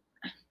week, but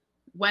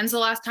when's the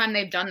last time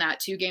they've done that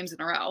 2 games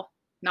in a row?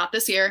 Not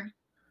this year.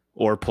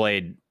 Or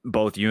played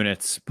both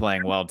units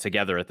playing well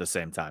together at the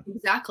same time.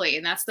 Exactly.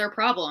 And that's their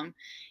problem.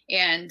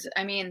 And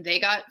I mean, they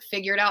got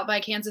figured out by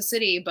Kansas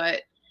City,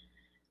 but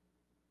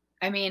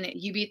I mean,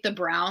 you beat the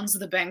Browns,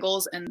 the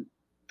Bengals, and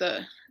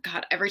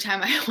God, every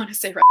time I want to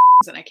say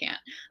and I can't.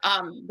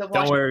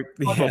 Don't worry.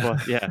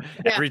 Yeah.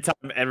 Every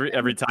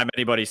time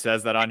anybody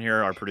says that on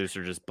here, our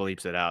producer just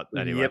bleeps it out.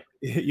 Anyway.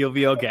 Yep. You'll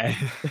be okay.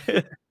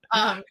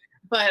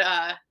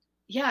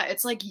 Yeah,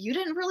 it's like you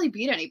didn't really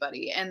beat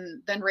anybody.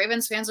 And then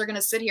Ravens fans are going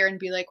to sit here and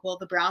be like, well,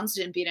 the Browns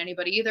didn't beat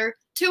anybody either.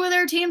 2 of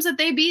their teams that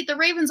they beat, the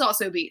Ravens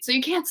also beat. So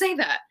you can't say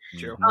that.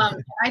 True. I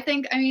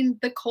mean,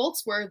 the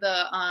Colts were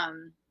the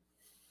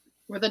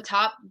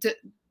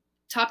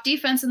top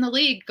defense in the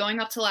league going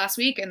up to last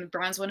week, and the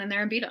Browns went in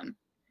there and beat them.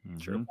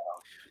 True.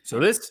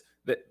 So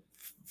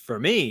for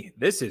me,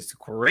 this is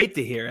great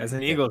to hear as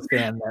an Eagles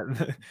fan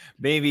that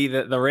maybe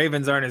the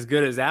Ravens aren't as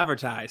good as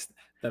advertised.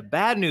 The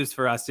bad news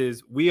for us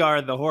is we are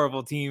the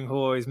horrible team who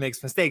always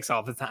makes mistakes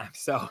all the time.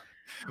 So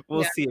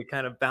we'll see. It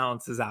kind of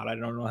balances out. I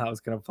don't know how it's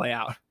going to play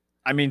out.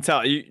 I mean,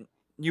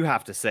 you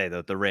have to say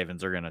that the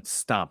Ravens are going to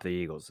stomp the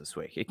Eagles this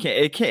week.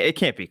 It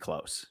can't be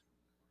close.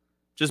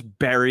 Just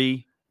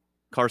bury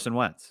Carson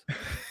Wentz.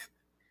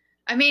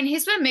 I mean,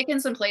 he's been making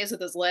some plays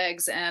with his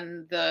legs,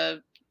 and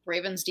the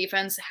Ravens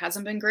defense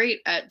hasn't been great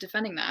at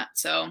defending that.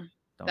 So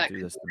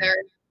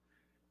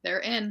they're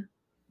in.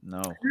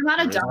 No, they're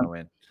not a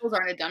dumb. Eagles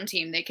aren't a dumb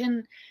team. They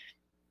can,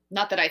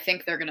 not that I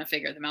think they're going to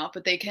figure them out,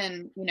 but they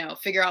can,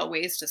 figure out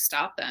ways to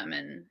stop them.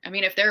 And I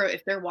mean, if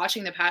they're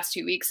watching the past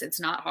 2 weeks, it's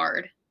not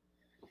hard.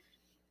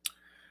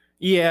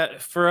 Yeah,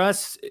 for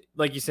us,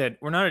 like you said,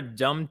 we're not a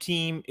dumb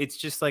team. It's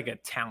just like a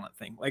talent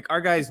thing. Like our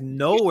guys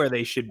know where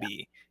they should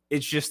be.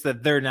 It's just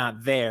that they're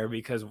not there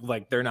because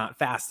like they're not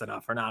fast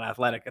enough or not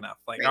athletic enough.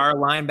 Like our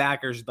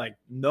linebackers like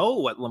know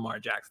what Lamar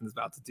Jackson's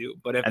about to do,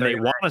 but if they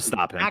want to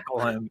stop him, tackle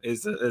him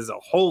is a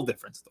whole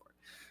different story.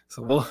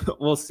 So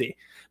we'll see.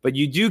 But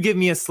you do give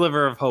me a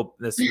sliver of hope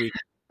this week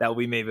that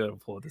we may be able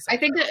to pull this out. I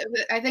think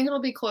it'll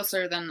be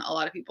closer than a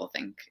lot of people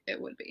think it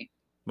would be.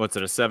 What's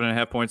it, a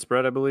 7.5 point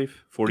spread, I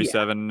believe?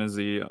 47 is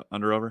the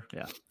under-over?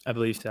 Yeah. I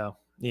believe so.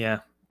 Yeah.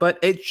 But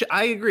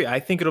I agree. I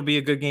think it'll be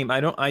a good game.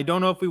 I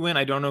don't know if we win.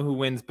 I don't know who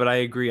wins, but I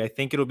agree. I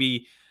think it'll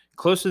be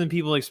closer than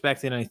people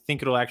expected, and I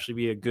think it'll actually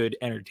be a good,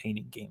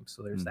 entertaining game.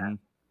 So there's that.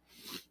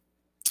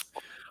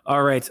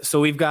 All right. So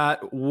we've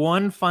got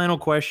one final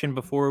question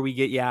before we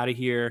get you out of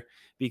here,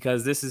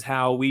 because this is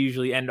how we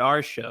usually end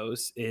our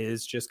shows,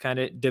 is just kind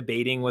of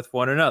debating with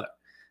one another.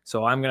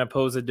 So I'm going to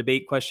pose a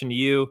debate question to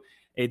you.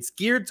 It's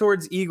geared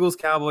towards Eagles,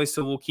 Cowboys,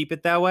 so we'll keep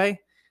it that way.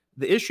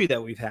 The issue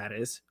that we've had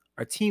is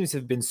our teams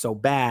have been so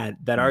bad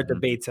that our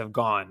debates have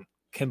gone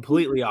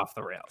completely off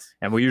the rails.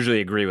 And we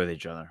usually agree with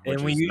each other.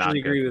 And we usually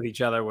agree with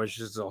each other, which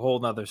is a whole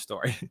nother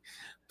story.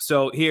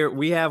 So here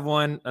we have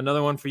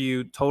another one for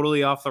you,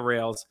 totally off the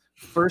rails.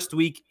 First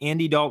week,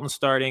 Andy Dalton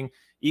starting.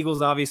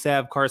 Eagles obviously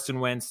have Carson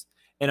Wentz.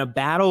 In a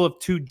battle of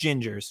 2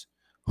 gingers,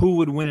 who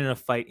would win in a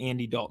fight,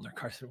 Andy Dalton or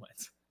Carson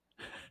Wentz?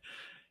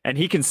 And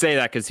he can say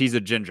that because he's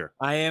a ginger.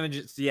 I am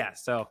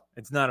so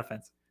it's not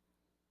offensive.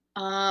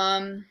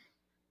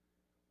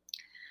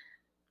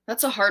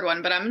 That's a hard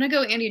one, but I'm going to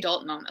go Andy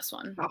Dalton on this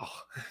one. Oh.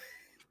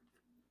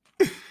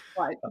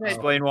 Why?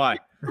 Explain why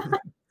to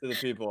the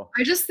people.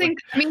 I just think,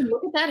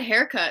 look at that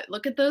haircut.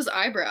 Look at those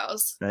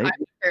eyebrows. Right?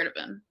 I'm scared of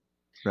him.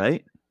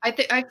 Right? I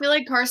feel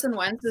like Carson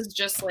Wentz is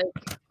just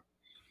like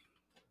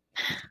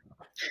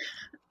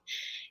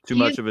too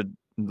much of it.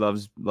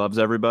 Loves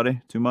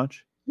everybody too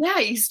much. Yeah,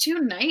 he's too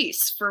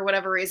nice for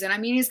whatever reason. I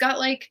mean, he's got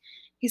like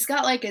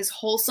his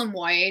wholesome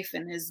wife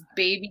and his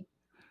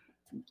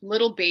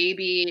little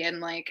baby,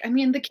 and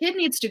the kid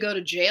needs to go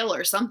to jail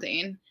or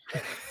something.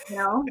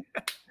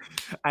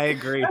 I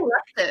agree.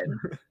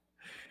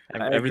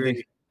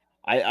 Everything.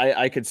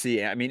 I could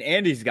see. I mean,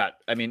 Andy's got.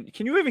 I mean,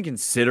 can you even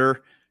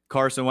consider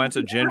Carson Wentz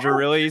a ginger?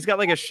 Really, he's got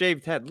like a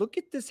shaved head. Look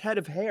at this head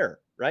of hair.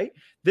 Right,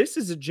 this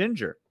is a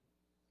ginger.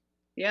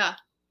 Yeah,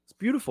 it's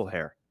beautiful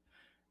hair.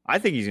 I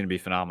think he's going to be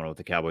phenomenal with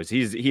the Cowboys.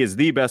 He is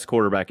the best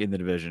quarterback in the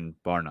division,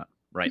 bar none,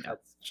 right now.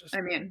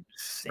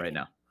 Right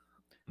now.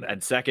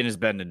 And second is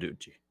Ben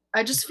DiNucci.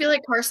 I just feel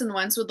like Carson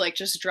Wentz would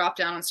just drop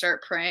down and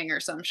start praying or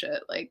some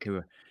shit. Like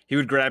he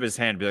would grab his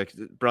hand and be like,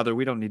 "Brother,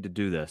 we don't need to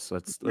do this.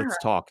 Let's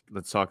talk.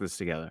 Let's talk this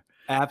together."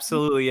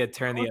 Absolutely a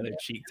turn the other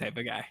cheek type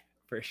of guy,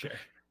 for sure.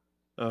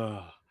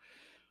 Oh.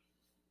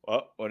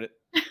 Well,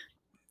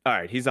 all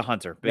right, he's a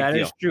hunter. Big that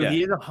deal. Is true. Yeah.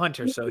 He is a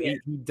hunter, so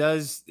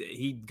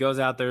he goes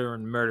out there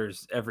and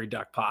murders every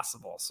duck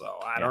possible. So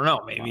I don't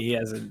know. Maybe he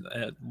has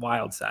a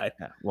wild side.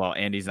 Yeah. Well,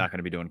 Andy's not going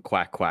to be doing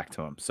quack quack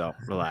to him, so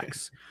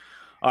relax.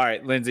 All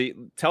right, Lindsay,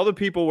 tell the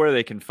people where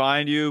they can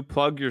find you.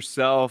 Plug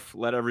yourself.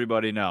 Let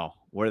everybody know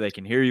where they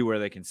can hear you, where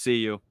they can see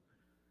you.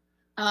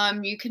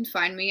 You can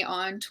find me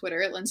on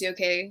Twitter at Lindsay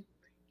OK.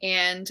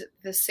 And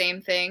the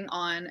same thing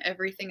on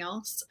everything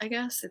else, I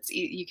guess.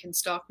 You can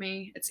stalk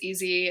me. It's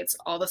easy. It's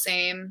all the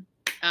same.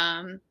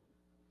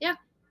 Yeah.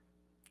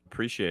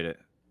 Appreciate it.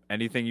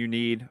 Anything you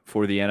need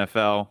for the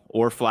NFL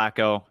or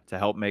Flacco to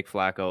help make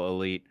Flacco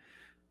elite,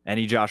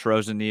 any Josh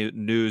Rosen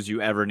news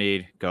you ever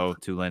need, go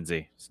to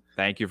Lindsay.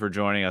 Thank you for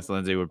joining us,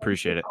 Lindsay. We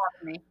appreciate it.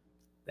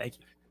 Thank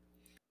you.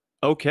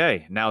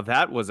 Okay, now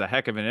that was a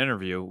heck of an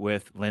interview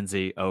with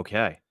Lindsay.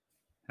 Okay,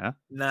 huh?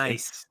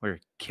 Nice.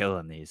 We're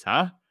killing these,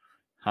 huh?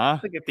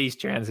 Look at these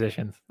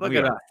transitions. Look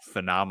at us.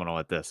 Phenomenal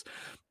at this.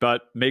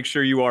 But make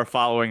sure you are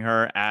following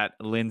her at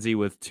Lindsay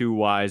with 2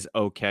 Y's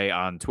okay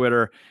on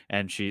Twitter.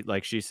 And she,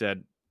 like she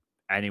said,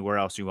 anywhere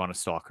else you want to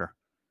stalk her,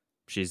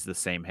 she's the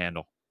same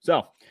handle.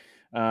 So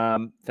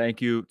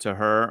thank you to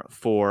her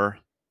for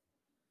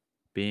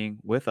being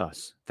with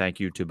us. Thank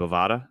you to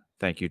Bovada.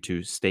 Thank you to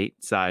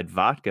Stateside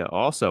Vodka.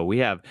 Also, we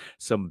have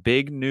some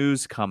big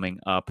news coming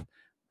up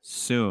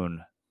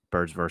soon,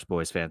 Birds vs.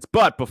 Boys fans.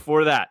 But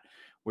before that,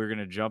 we're going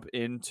to jump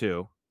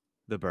into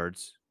the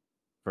Birds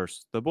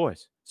versus the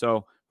Boys.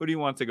 So who do you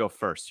want to go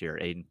first here,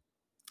 Aiden?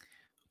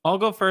 I'll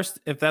go first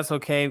if that's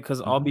okay,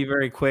 because I'll be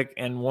very quick.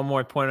 And one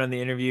more point on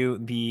the interview.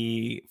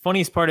 The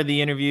funniest part of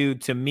the interview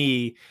to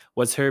me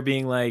was her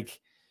being like,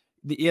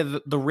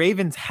 the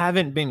Ravens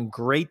haven't been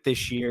great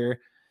this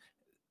year.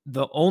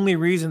 The only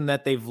reason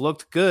that they've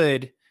looked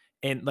good,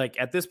 and like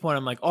at this point,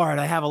 I'm like, all right,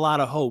 I have a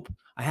lot of hope.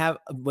 I have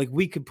like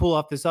we could pull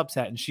off this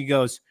upset. And she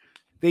goes,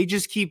 they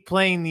just keep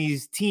playing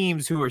these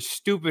teams who are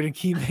stupid and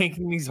keep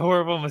making these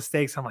horrible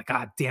mistakes. I'm like,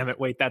 God damn it.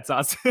 Wait, that's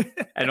us.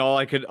 And all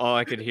I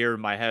could hear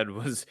in my head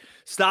was,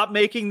 stop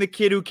making the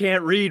kid who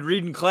can't read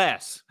in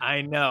class.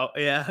 I know.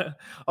 Yeah.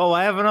 Oh,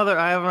 I have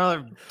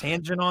another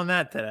tangent on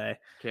that today.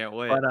 Can't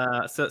wait.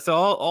 But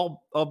so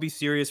I'll be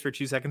serious for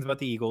 2 seconds about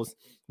the Eagles.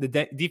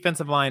 The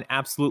defensive line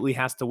absolutely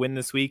has to win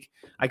this week.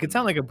 I could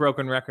sound like a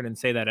broken record and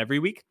say that every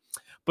week.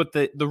 But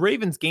the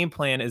Ravens game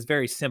plan is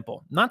very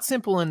simple. Not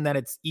simple in that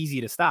it's easy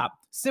to stop.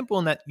 Simple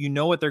in that you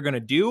know what they're going to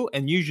do,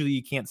 and usually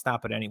you can't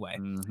stop it anyway.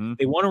 Mm-hmm.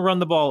 They want to run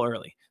the ball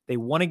early. They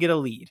want to get a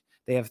lead.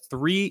 They have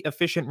 3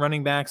 efficient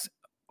running backs,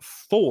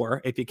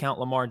 4 if you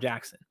count Lamar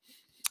Jackson.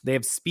 They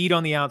have speed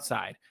on the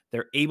outside.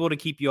 They're able to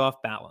keep you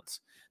off balance.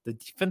 The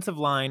defensive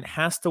line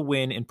has to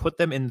win and put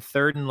them in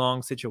 3rd and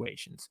long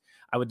situations.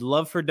 I would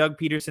love for Doug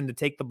Peterson to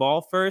take the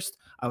ball first.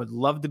 I would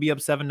love to be up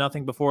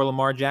 7-0 before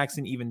Lamar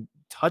Jackson even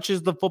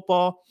touches the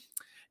football.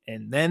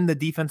 And then the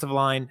defensive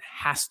line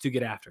has to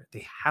get after it.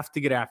 They have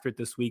to get after it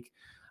this week.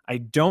 I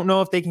don't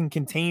know if they can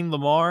contain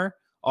Lamar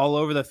all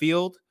over the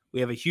field. We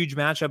have a huge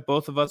matchup,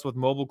 both of us with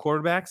mobile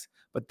quarterbacks,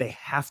 but they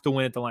have to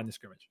win at the line of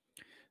scrimmage.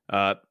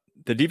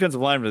 The defensive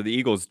line for the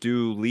Eagles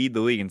do lead the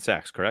league in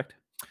sacks, correct?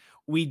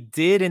 We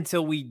did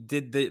until we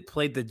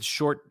played the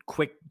short,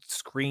 quick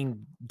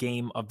screen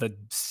game of the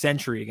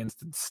century against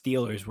the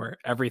Steelers, where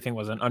everything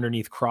was an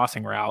underneath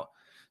crossing route.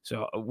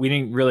 So we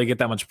didn't really get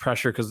that much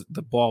pressure because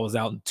the ball was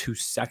out in 2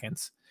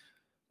 seconds.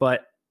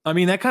 But I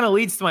mean, that kind of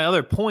leads to my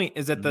other point,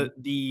 is that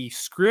the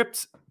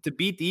script to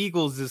beat the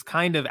Eagles is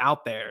kind of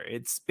out there.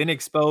 It's been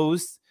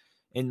exposed.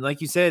 And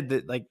like you said,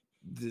 that like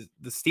the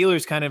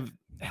Steelers kind of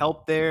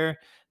helped there.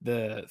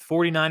 The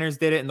 49ers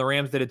did it and the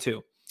Rams did it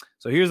too.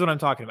 So here's what I'm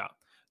talking about.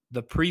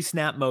 The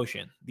pre-snap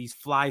motion, these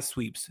fly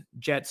sweeps,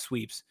 jet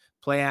sweeps,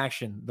 play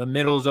action, the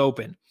middle's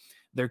open.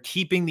 They're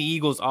keeping the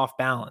Eagles off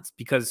balance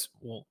because,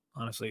 well,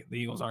 honestly, the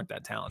Eagles aren't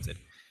that talented.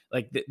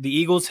 Like the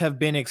Eagles have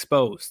been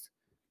exposed.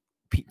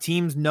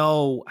 Teams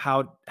know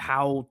how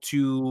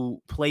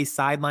to play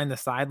sideline to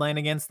sideline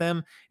against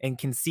them and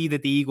can see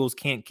that the Eagles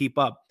can't keep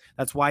up.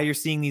 That's why you're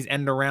seeing these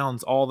end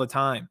arounds all the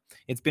time.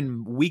 It's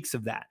been weeks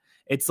of that.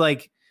 It's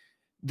like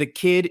the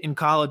kid in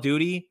Call of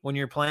Duty when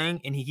you're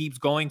playing and he keeps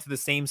going to the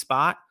same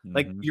spot.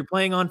 Like you're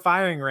playing on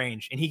firing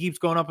range and he keeps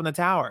going up in the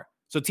tower.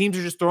 So teams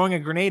are just throwing a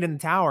grenade in the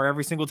tower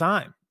every single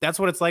time. That's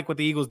what it's like with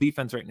the Eagles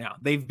defense right now.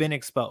 They've been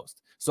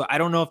exposed. So I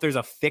don't know if there's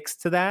a fix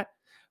to that,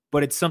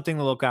 but it's something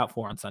to look out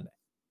for on Sunday.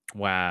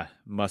 Wow.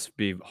 Must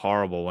be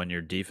horrible when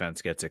your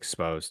defense gets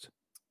exposed.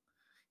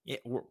 Yeah,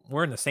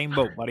 we're in the same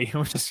boat, buddy.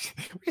 We're just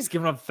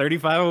giving up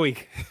 35 a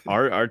week.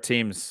 Our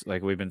teams,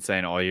 like we've been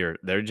saying all year,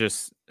 they're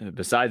just,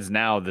 besides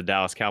now the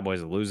Dallas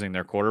Cowboys losing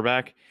their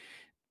quarterback,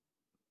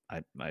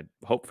 I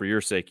hope for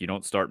your sake you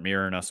don't start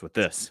mirroring us with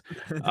this.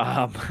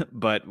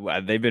 But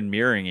they've been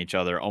mirroring each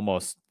other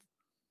almost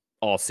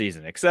all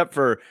season, except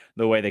for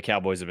the way the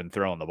Cowboys have been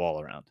throwing the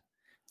ball around.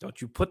 Don't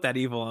you put that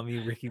evil on me,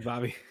 Ricky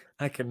Bobby.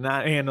 I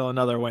cannot handle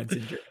another Wentz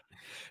injury.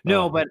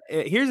 No, but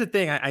here's the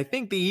thing. I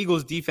think the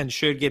Eagles defense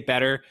should get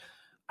better.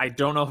 I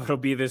don't know if it'll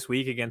be this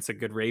week against a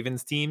good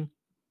Ravens team.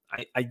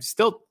 I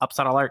still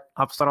upset alert.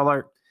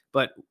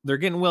 But they're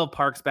getting Will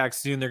Parks back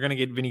soon. They're going to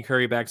get Vinny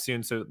Curry back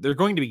soon. So they're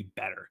going to be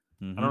better.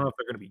 I don't know if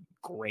they're going to be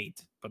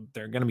great, but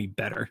they're going to be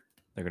better.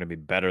 They're going to be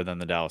better than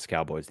the Dallas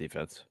Cowboys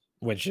defense,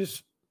 which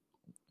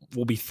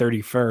will be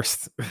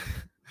 31st.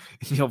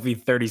 You'll be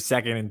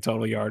 32nd in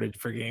total yardage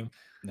per game.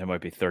 That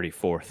might be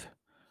 34th.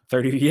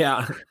 30,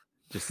 yeah.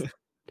 Just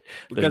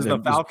because the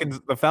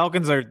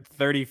Falcons are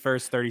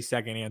 31st,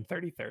 32nd, and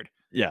 33rd.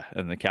 Yeah,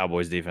 and the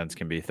Cowboys defense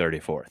can be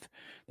 34th.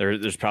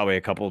 There's probably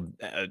a couple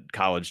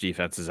college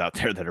defenses out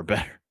there that are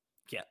better.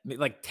 Yeah,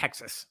 like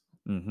Texas.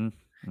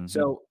 Mhm.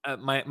 So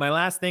my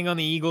last thing on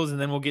the Eagles, and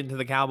then we'll get into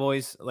the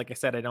Cowboys. Like I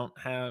said, I don't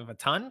have a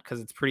ton because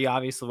it's pretty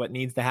obvious what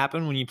needs to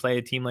happen when you play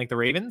a team like the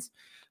Ravens.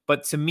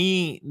 But to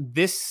me,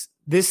 this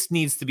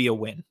needs to be a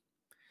win.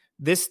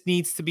 This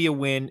needs to be a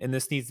win, and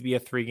this needs to be a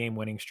 3-game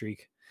winning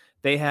streak.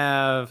 They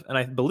have, and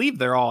I believe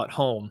they're all at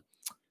home.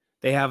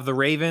 They have the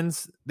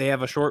Ravens. They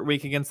have a short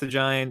week against the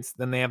Giants.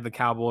 Then they have the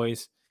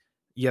Cowboys.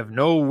 You have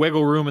no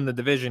wiggle room in the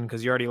division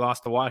because you already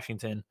lost to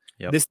Washington.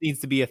 Yep. This needs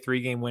to be a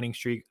 3-game winning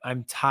streak.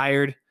 I'm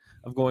tired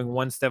of going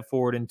 1 step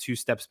forward and 2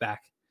 steps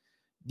back.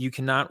 You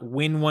cannot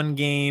win 1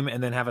 game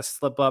and then have a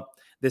slip up.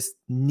 This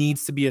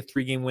needs to be a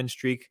 3-game win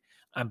streak.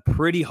 I'm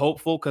pretty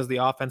hopeful because the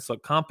offense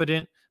looked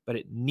competent, but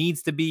it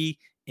needs to be,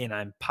 and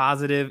I'm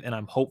positive and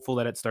I'm hopeful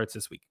that it starts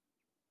this week.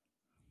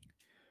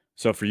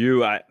 So for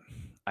you, I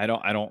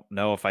don't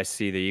know if I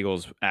see the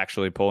Eagles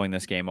actually pulling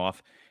this game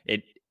off.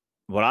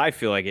 What I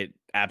feel like it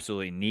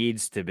absolutely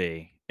needs to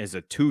be is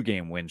a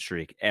 2-game win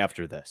streak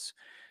after this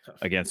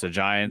against the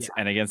Giants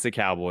and against the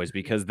Cowboys,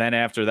 because then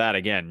after that,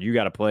 again, you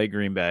got to play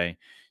Green Bay,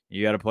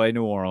 you got to play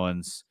New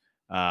Orleans.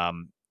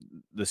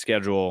 The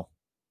schedule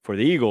for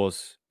the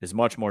Eagles is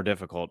much more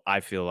difficult, I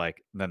feel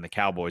like, than the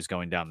Cowboys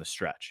going down the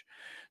stretch.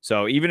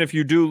 So even if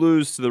you do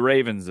lose to the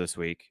Ravens this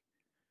week,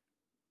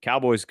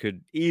 Cowboys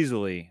could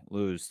easily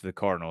lose to the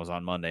Cardinals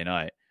on Monday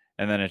night.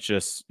 And then it's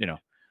just,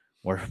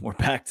 we're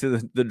back to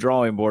the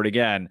drawing board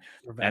again.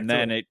 And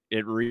then it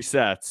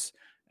resets,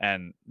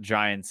 and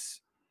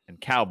Giants and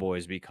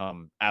Cowboys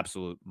become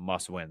absolute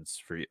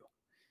must-wins for you.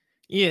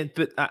 Yeah,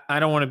 but I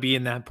don't want to be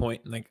in that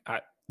point. Like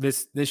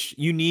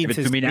you need Give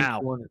it to me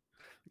now.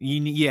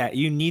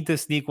 You need to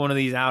sneak one of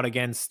these out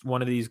against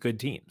one of these good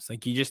teams.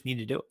 Like, you just need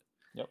to do it.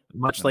 Yep.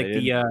 Much like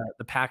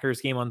the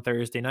Packers game on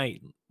Thursday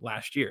night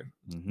last year.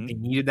 Mm-hmm. They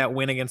needed that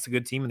win against a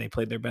good team, and they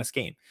played their best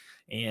game.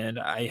 And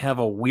I have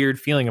a weird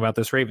feeling about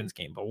this Ravens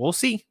game, but we'll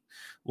see.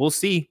 We'll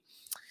see.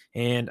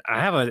 And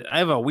I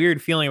have a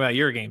weird feeling about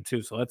your game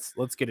too. So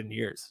let's get into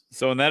yours.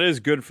 So, and that is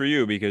good for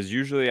you, because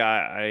usually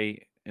I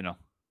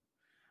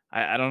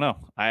don't know.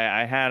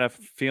 I had a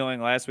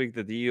feeling last week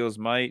that the Eagles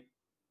might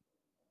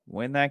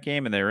win that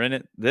game, and they're in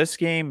it. This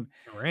game,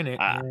 we're in it.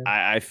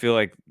 I feel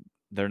like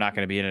they're not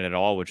going to be in it at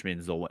all, which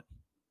means they'll win.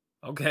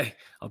 Okay,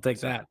 I'll take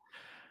that.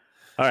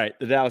 All right,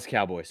 the Dallas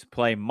Cowboys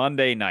play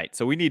Monday night.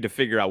 So we need to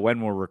figure out when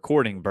we're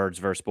recording Birds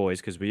vs. Boys,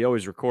 because we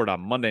always record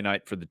on Monday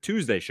night for the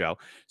Tuesday show.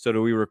 So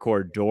do we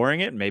record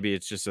during it? Maybe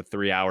it's just a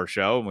 3-hour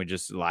show and we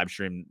just live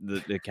stream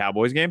the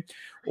Cowboys game,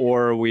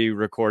 or we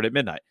record at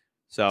midnight.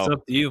 So it's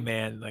up to you,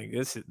 man. Like,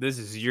 this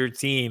is your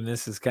team.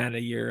 This is kind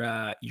of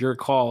your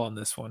call on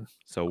this one.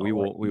 So we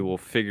will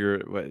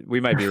figure. We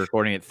might be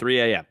recording at 3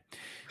 a.m.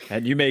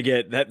 and you may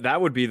get that. That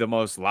would be the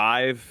most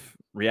live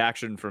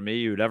reaction from me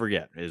you'd ever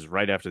get, is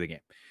right after the game.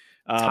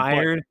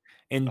 Tired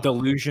and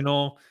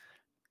delusional,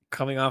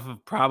 coming off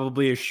of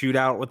probably a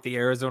shootout with the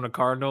Arizona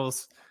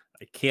Cardinals.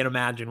 I can't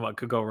imagine what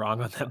could go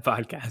wrong on that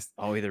podcast.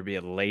 I'll either be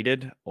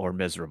elated or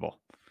miserable.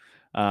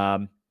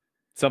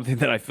 Something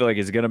that I feel like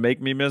is going to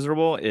make me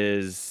miserable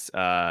is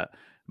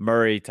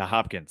Murray to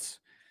Hopkins.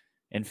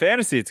 In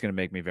fantasy, it's going to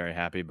make me very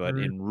happy, but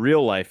in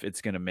real life, it's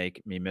going to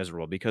make me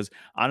miserable, because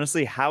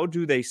honestly, how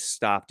do they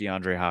stop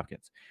DeAndre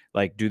Hopkins?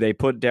 Like, do they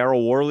put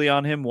Daryl Worley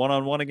on him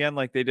one-on-one again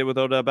like they did with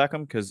Odell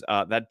Beckham? Because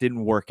that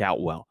didn't work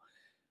out well.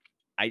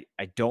 I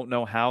don't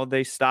know how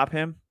they stop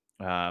him.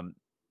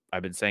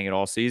 I've been saying it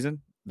all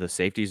season. The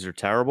safeties are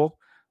terrible.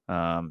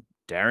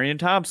 Darian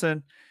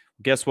Thompson,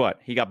 guess what?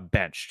 He got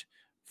benched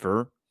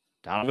for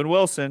Donovan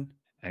Wilson.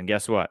 And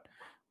guess what?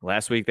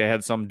 Last week they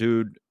had some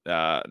dude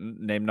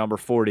named number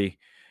 40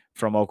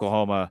 from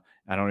Oklahoma.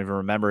 I don't even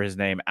remember his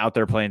name, out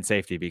there playing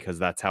safety, because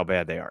that's how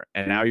bad they are.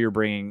 And now you're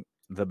bringing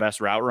the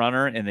best route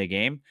runner in the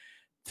game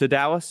to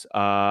Dallas.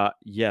 Yeah,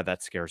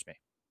 that scares me.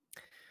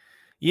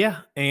 Yeah,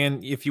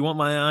 and if you want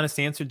my honest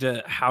answer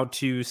to how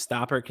to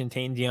stop or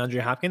contain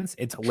DeAndre Hopkins,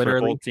 it's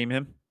literally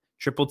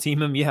triple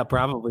team him. Yeah,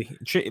 probably.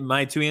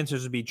 My 2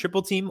 answers would be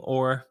triple team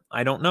or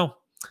I don't know.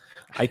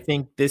 I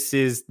think this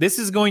is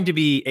going to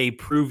be a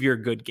prove you're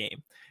good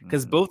game,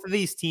 because both of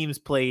these teams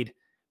played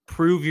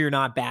prove you're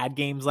not bad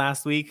games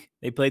last week.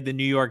 They played the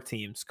New York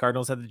teams.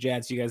 Cardinals had the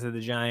Jets. You guys had the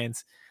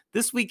Giants.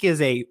 This week is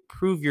a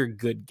prove you're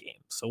good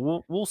game.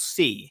 So we'll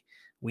see.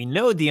 We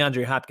know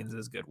DeAndre Hopkins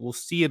is good. We'll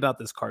see about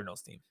this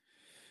Cardinals team.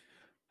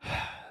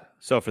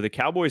 So for the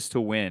Cowboys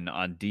to win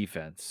on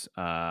defense,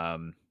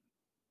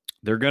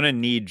 they're going to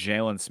need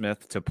Jalen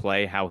Smith to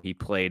play how he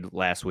played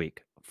last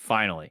week.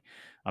 Finally,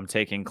 I'm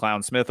taking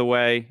Clown Smith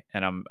away,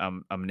 and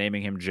I'm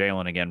naming him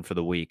Jalen again for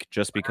the week,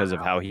 just because of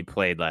how he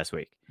played last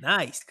week.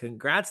 Nice.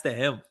 Congrats to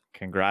him.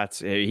 Congrats.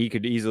 He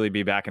could easily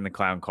be back in the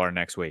clown car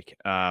next week.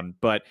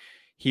 But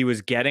he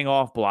was getting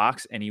off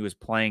blocks and he was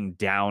playing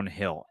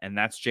downhill. And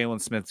that's Jalen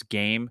Smith's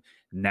game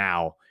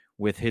now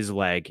with his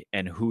leg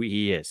and who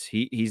he is.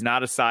 He's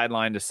not a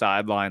sideline to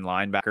sideline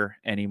linebacker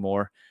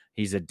anymore.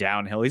 He's a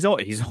downhill. He's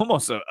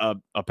almost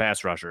a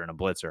pass rusher and a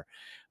blitzer.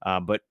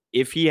 But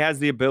if he has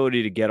the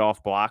ability to get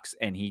off blocks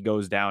and he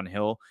goes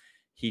downhill,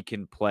 he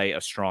can play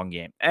a strong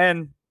game.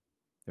 And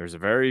There's a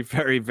very,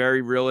 very,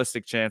 very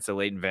realistic chance that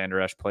Leighton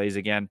Vander Esch plays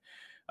again.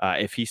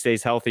 If he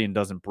stays healthy and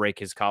doesn't break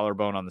his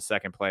collarbone on the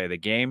second play of the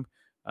game,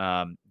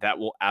 that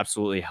will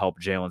absolutely help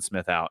Jalen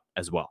Smith out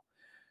as well.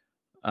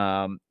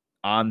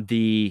 On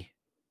the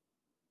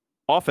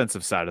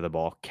offensive side of the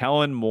ball,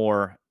 Kellen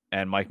Moore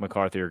and Mike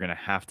McCarthy are going to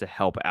have to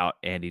help out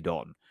Andy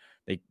Dalton.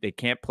 They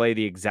can't play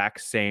the exact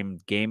same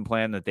game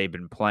plan that they've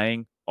been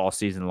playing all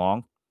season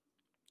long.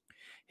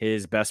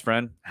 His best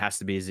friend has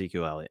to be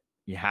Ezekiel Elliott.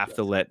 You have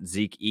to let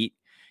Zeke eat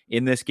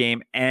in this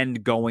game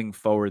and going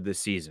forward this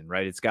season,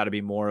 right? It's got to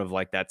be more of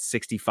like that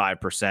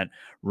 65%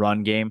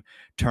 run game.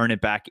 Turn it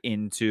back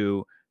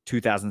into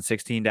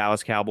 2016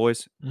 Dallas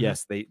Cowboys. Mm-hmm.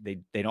 Yes, they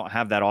don't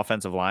have that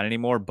offensive line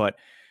anymore, but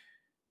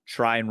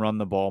try and run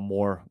the ball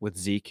more with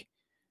Zeke.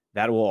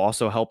 That will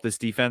also help this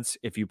defense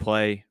if you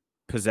play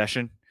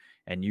possession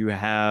and you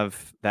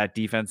have that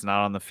defense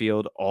not on the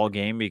field all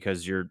game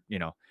because you're,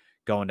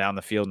 going down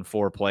the field in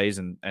 4 plays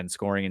and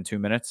scoring in 2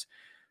 minutes.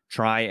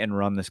 Try and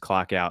run this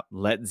clock out.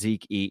 Let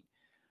Zeke eat,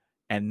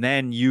 and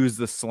then use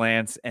the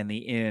slants and the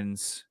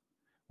ins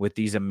with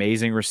these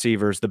amazing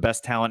receivers, the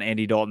best talent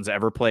Andy Dalton's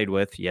ever played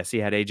with. Yes, he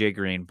had AJ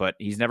Green, but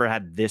he's never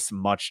had this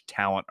much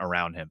talent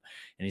around him.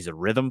 And he's a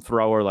rhythm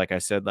thrower, like I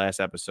said last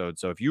episode.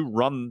 So if you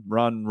run,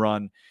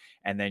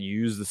 and then you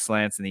use the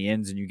slants and the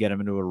ins and you get him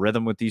into a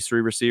rhythm with these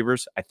 3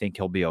 receivers, I think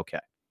he'll be okay.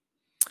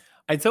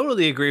 I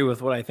totally agree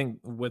with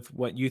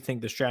what you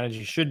think the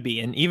strategy should be.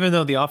 And even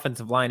though the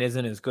offensive line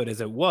isn't as good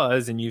as it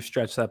was, and you've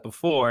stretched that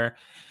before,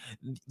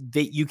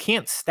 you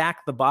can't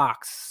stack the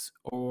box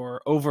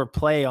or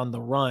overplay on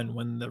the run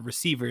when the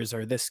receivers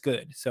are this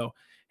good. So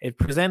it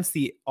presents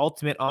the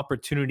ultimate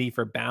opportunity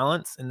for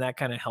balance, and that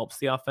kind of helps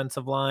the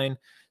offensive line.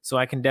 So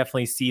I can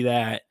definitely see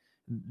that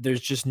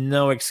there's just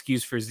no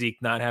excuse for Zeke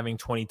not having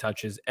 20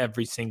 touches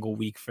every single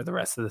week for the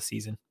rest of the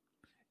season.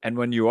 And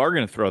when you are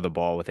going to throw the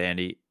ball with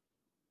Andy,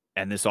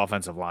 and this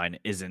offensive line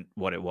isn't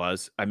what it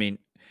was, I mean,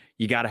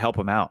 you got to help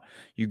him out.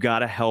 You got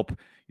to help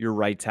your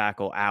right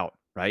tackle out,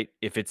 right?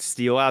 If it's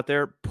Steele out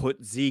there,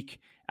 put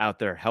Zeke out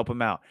there, help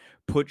him out.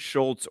 Put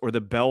Schultz or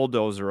the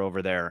Belldozer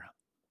over there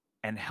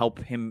and help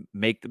him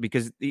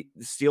because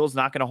Steele's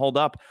not going to hold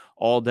up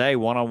all day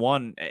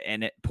one-on-one,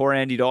 and poor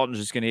Andy Dalton's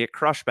just going to get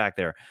crushed back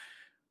there.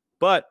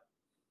 But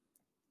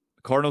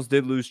the Cardinals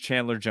did lose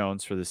Chandler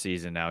Jones for the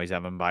season. Now he's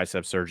having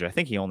bicep surgery. I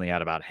think he only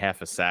had about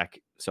half a sack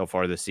so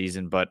far this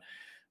season, but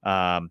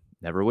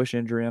never wish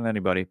injury on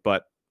anybody.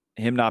 But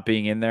him not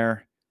being in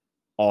there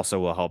also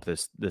will help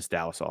this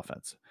Dallas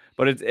offense.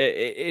 But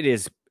it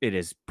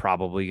is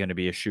probably going to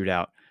be a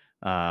shootout.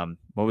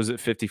 What was it,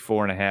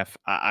 54.5?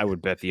 I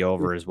would bet the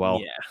over as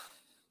well.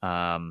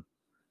 Yeah.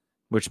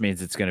 Which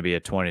means it's going to be a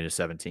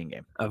 20-17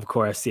 game. Of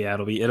course, yeah.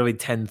 It'll be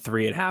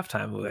 10-3 at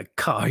halftime. We're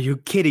like, are you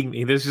kidding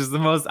me? This is the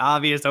most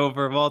obvious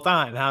over of all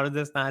time. How did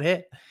this not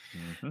hit?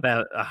 Mm-hmm.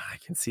 I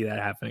can see that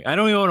happening. I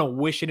don't even want to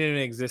wish it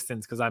into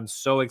existence because I'm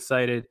so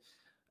excited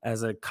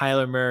as a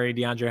Kyler Murray,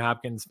 DeAndre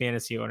Hopkins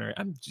fantasy owner.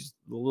 I'm just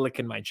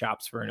licking my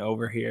chops for an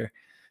over here.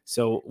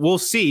 So we'll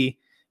see.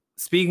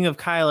 Speaking of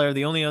Kyler,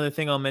 the only other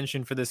thing I'll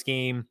mention for this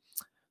game,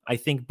 I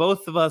think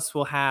both of us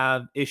will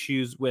have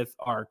issues with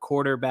our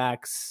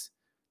quarterbacks.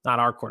 Not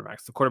our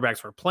quarterbacks, the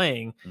quarterbacks we're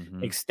playing,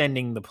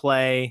 extending the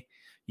play.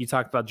 You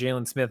talked about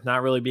Jalen Smith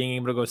not really being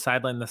able to go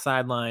sideline to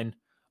sideline.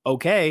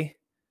 Okay,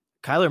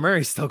 Kyler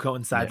Murray's still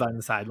going sideline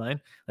to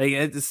sideline. Like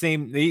it's the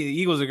same. The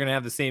Eagles are going to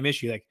have the same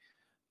issue. Like,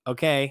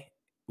 okay,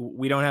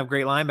 we don't have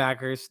great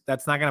linebackers.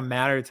 That's not going to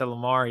matter to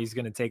Lamar. He's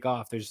going to take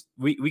off.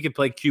 We could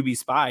play QB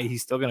spy.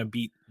 He's still going to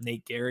beat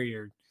Nate Gary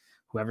or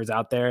whoever's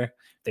out there.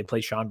 If they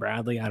play Sean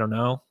Bradley, I don't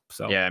know.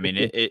 So yeah, I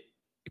mean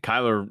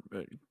Kyler.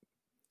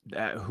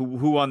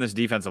 Who on this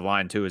defensive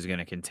line too is going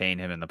to contain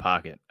him in the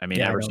pocket? I mean,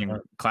 ever seen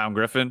Clown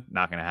Griffin?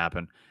 Not going to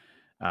happen.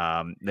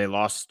 They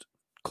lost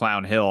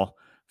Clown Hill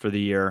for the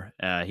year.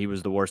 He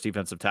was the worst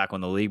defensive tackle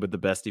in the league, but the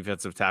best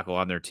defensive tackle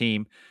on their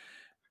team.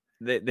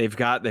 They've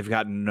got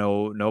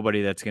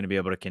nobody that's going to be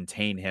able to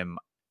contain him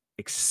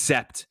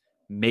except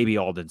maybe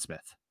Aldon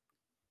Smith.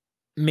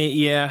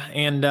 Yeah,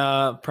 and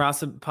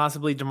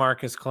possibly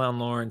DeMarcus Clown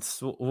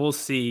Lawrence. We'll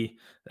see.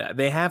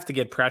 They have to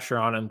get pressure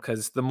on him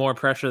because the more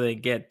pressure they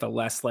get, the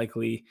less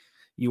likely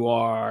you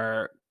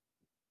are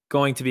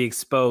going to be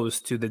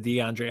exposed to the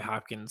DeAndre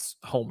Hopkins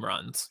home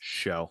runs.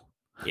 Show.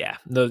 Yeah,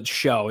 the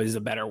show is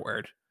a better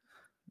word.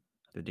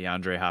 The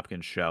DeAndre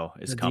Hopkins show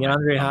is the coming.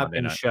 DeAndre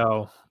Hopkins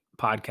show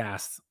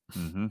podcast.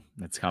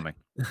 It's coming.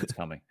 It's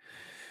coming.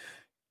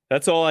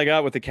 That's all I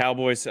got with the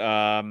Cowboys.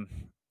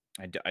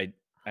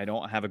 I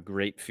don't have a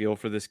great feel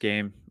for this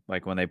game.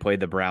 Like when they played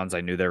the Browns, I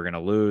knew they were going to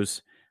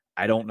lose.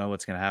 I don't know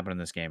what's going to happen in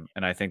this game.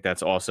 And I think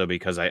that's also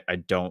because I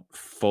don't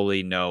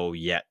fully know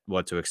yet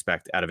what to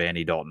expect out of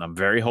Andy Dalton. I'm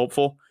very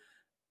hopeful,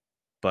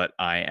 but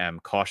I am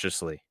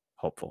cautiously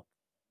hopeful.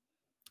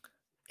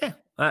 Yeah,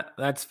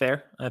 that's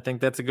fair. I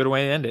think that's a good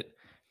way to end it.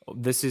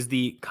 This is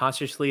the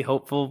Cautiously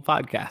Hopeful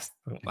podcast.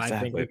 Exactly. I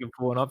think we can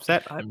pull an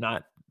upset. I'm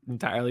not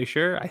entirely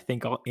sure. I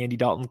think Andy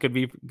Dalton could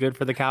be good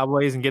for the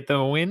Cowboys and get them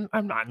a win.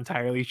 I'm not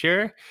entirely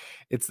sure.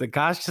 It's the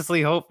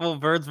Cautiously Hopeful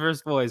Birds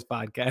vs. Boys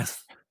podcast.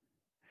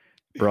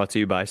 Brought to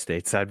you by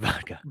Stateside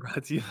Vodka.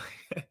 Brought to you.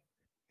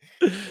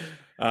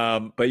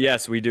 But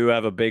yes, we do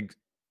have a big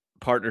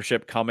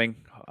partnership coming.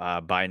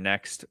 By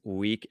next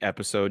week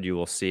episode, you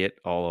will see it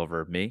all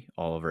over me,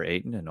 all over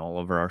Aiton, and all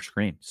over our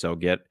screen. So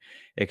get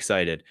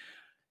excited.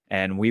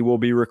 And we will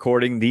be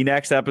recording the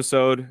next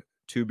episode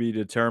to be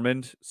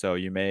determined. So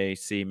you may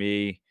see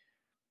me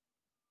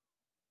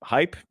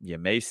hype. You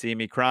may see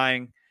me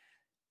crying,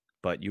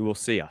 but you will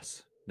see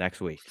us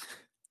next week.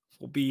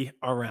 We'll be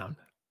around.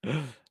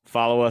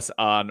 Follow us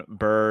on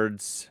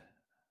Birds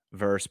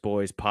vs.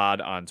 Boys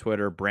Pod on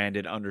Twitter,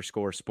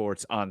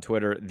 branded_sports on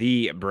Twitter,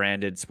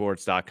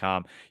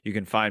 thebrandedsports.com. You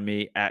can find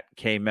me at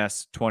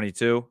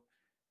KMess22.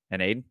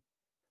 And Aiton?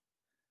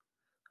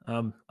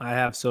 I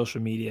have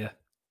social media